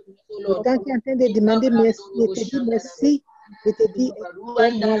papa, le temps qui est en train de demander merci, je te dis merci, je te dis,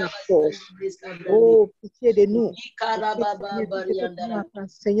 donne-moi la force. Oh, pitié de nous.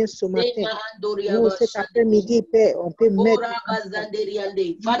 Seigneur, ce matin, nous, cet après-midi, Père, on peut mettre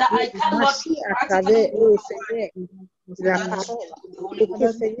merci à travers, oh Seigneur, la parole. Et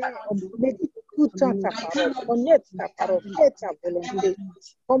que Seigneur, on médite tout le temps ta parole, connaître ta parole, faire ta volonté.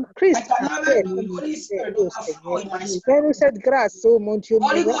 Comme Christ a fait, comme tu fais, oh Seigneur. Fais-nous cette grâce, oh mon Dieu, mon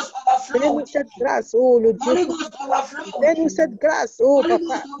roi. Fais-nous cette grâce, oh le Dieu. Fais-nous cette grâce, oh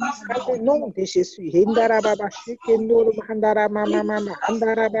papa. Dans le nom de Jésus. Hindara baba shikendoro mahandara mama mama.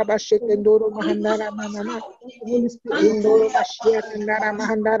 Handara baba shikendoro mahandara mama mama. Hindoro bashia kandara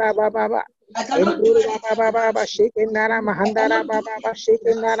mahandara baba. Endoro baba baba shikendara mahandara baba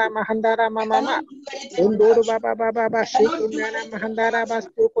shikendara mahandara mama mama. Endoro baba baba shikendara mahandara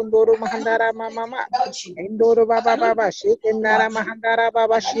bastu kondoro mahandara mama mama. Endoro baba baba shikendara mahandara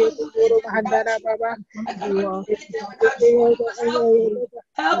baba shikendoro mahandara baba.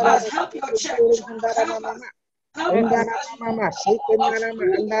 Help us, help your church. Handara mama shikendara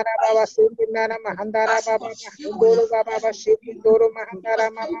mahandara baba shikendara mahandara baba. Endoro baba shikendoro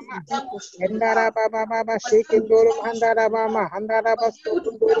mahandara mama mama. Endara baba baba shikendoro mahandara mama. Handara bastu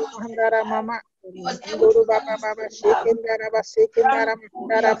kondoro mahandara mama. Endoro baba baba shikendara basikendara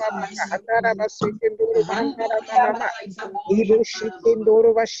mahandara baba. Handara basikendoro mahandara mama. Ibu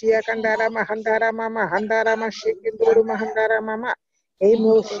shikendoro bashia kandara mahandara mama. Handara mashikendoro mahandara mama.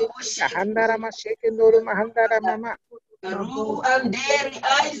 Emo shikenda handara mashikendoro mahandara mama. Handara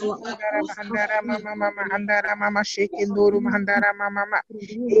mama mama handara mama shikendoro mahandara mama mama.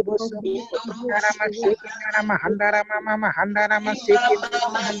 Ibu handara mashikendara mahandara mama. Handara mashikendoro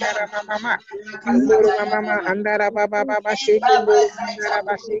mahandara mama mama. Handoro mama handara baba baba shikendoro mahandara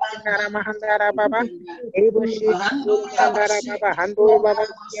bashikendara mahandara baba. Ibu shikendoro mahandara baba. Handoro baba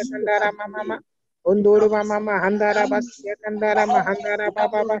shikendara mama mama. Ondoro mama handara basia kandara mahandara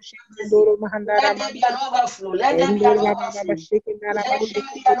baba bashikendoro mahandara mama. Endoro baba baba shikendara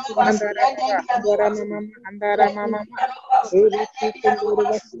bashikendoro mahandara baba. Handara mama handara mama. Ebu shikendoro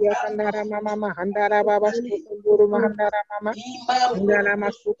basia kandara mama handara baba shikendoro mahandara mama. Handara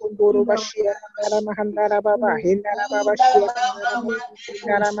masukendoro basia kandara mahandara baba. Handara baba shia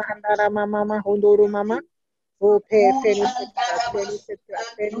kandara mahandara mama ondoro mama. Oh, fais-nous cette grâce, fais-nous cette grâce,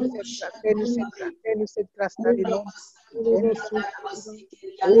 fais-nous cette grâce, fais-nous cette grâce, fais-nous cette grâce dans le nom.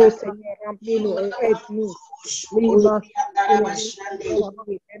 Oh Seigneur, remplis-nous et aide-nous. Fais-nous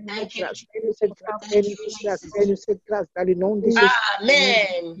cette grâce, fais-nous cette grâce, fais-nous cette grâce dans le nom de Jésus.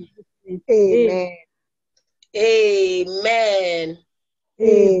 Amen. Amen. Amen.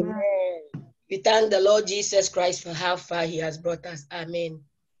 Amen. We thank the Lord Jesus Christ for how far he has brought us. Amen.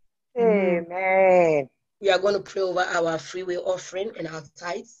 Amen. We are going to pray over our freeway offering and our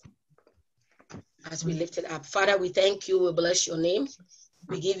tithes as we lift it up. Father, we thank you. We bless your name.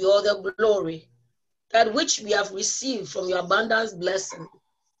 We give you all the glory. That which we have received from your abundance blessing,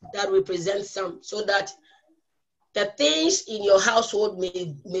 that represents some, so that the things in your household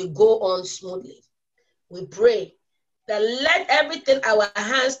may go on smoothly. We pray that let everything our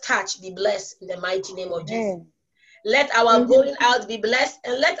hands touch be blessed in the mighty name of Jesus. Let our going out be blessed,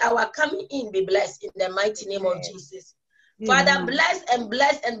 and let our coming in be blessed in the mighty name of Jesus. Father, bless and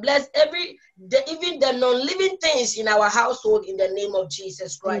bless and bless even the non-living things in our household in the name of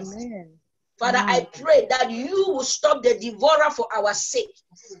Jesus Christ. Father, I pray that you will stop the devourer for our sake,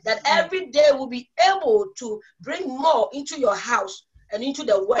 that every day we'll be able to bring more into your house and into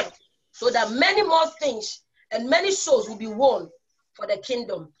the world, so that many more things and many souls will be won for the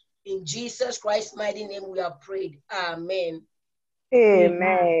kingdom. In Jesus Christ's mighty name we have prayed. Amen.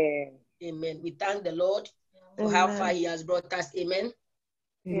 Amen. Amen. We thank the Lord for how far he has brought us. Amen.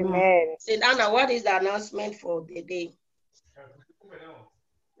 Amen. Saint Anna, what is the announcement for the day?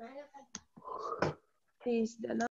 Please, the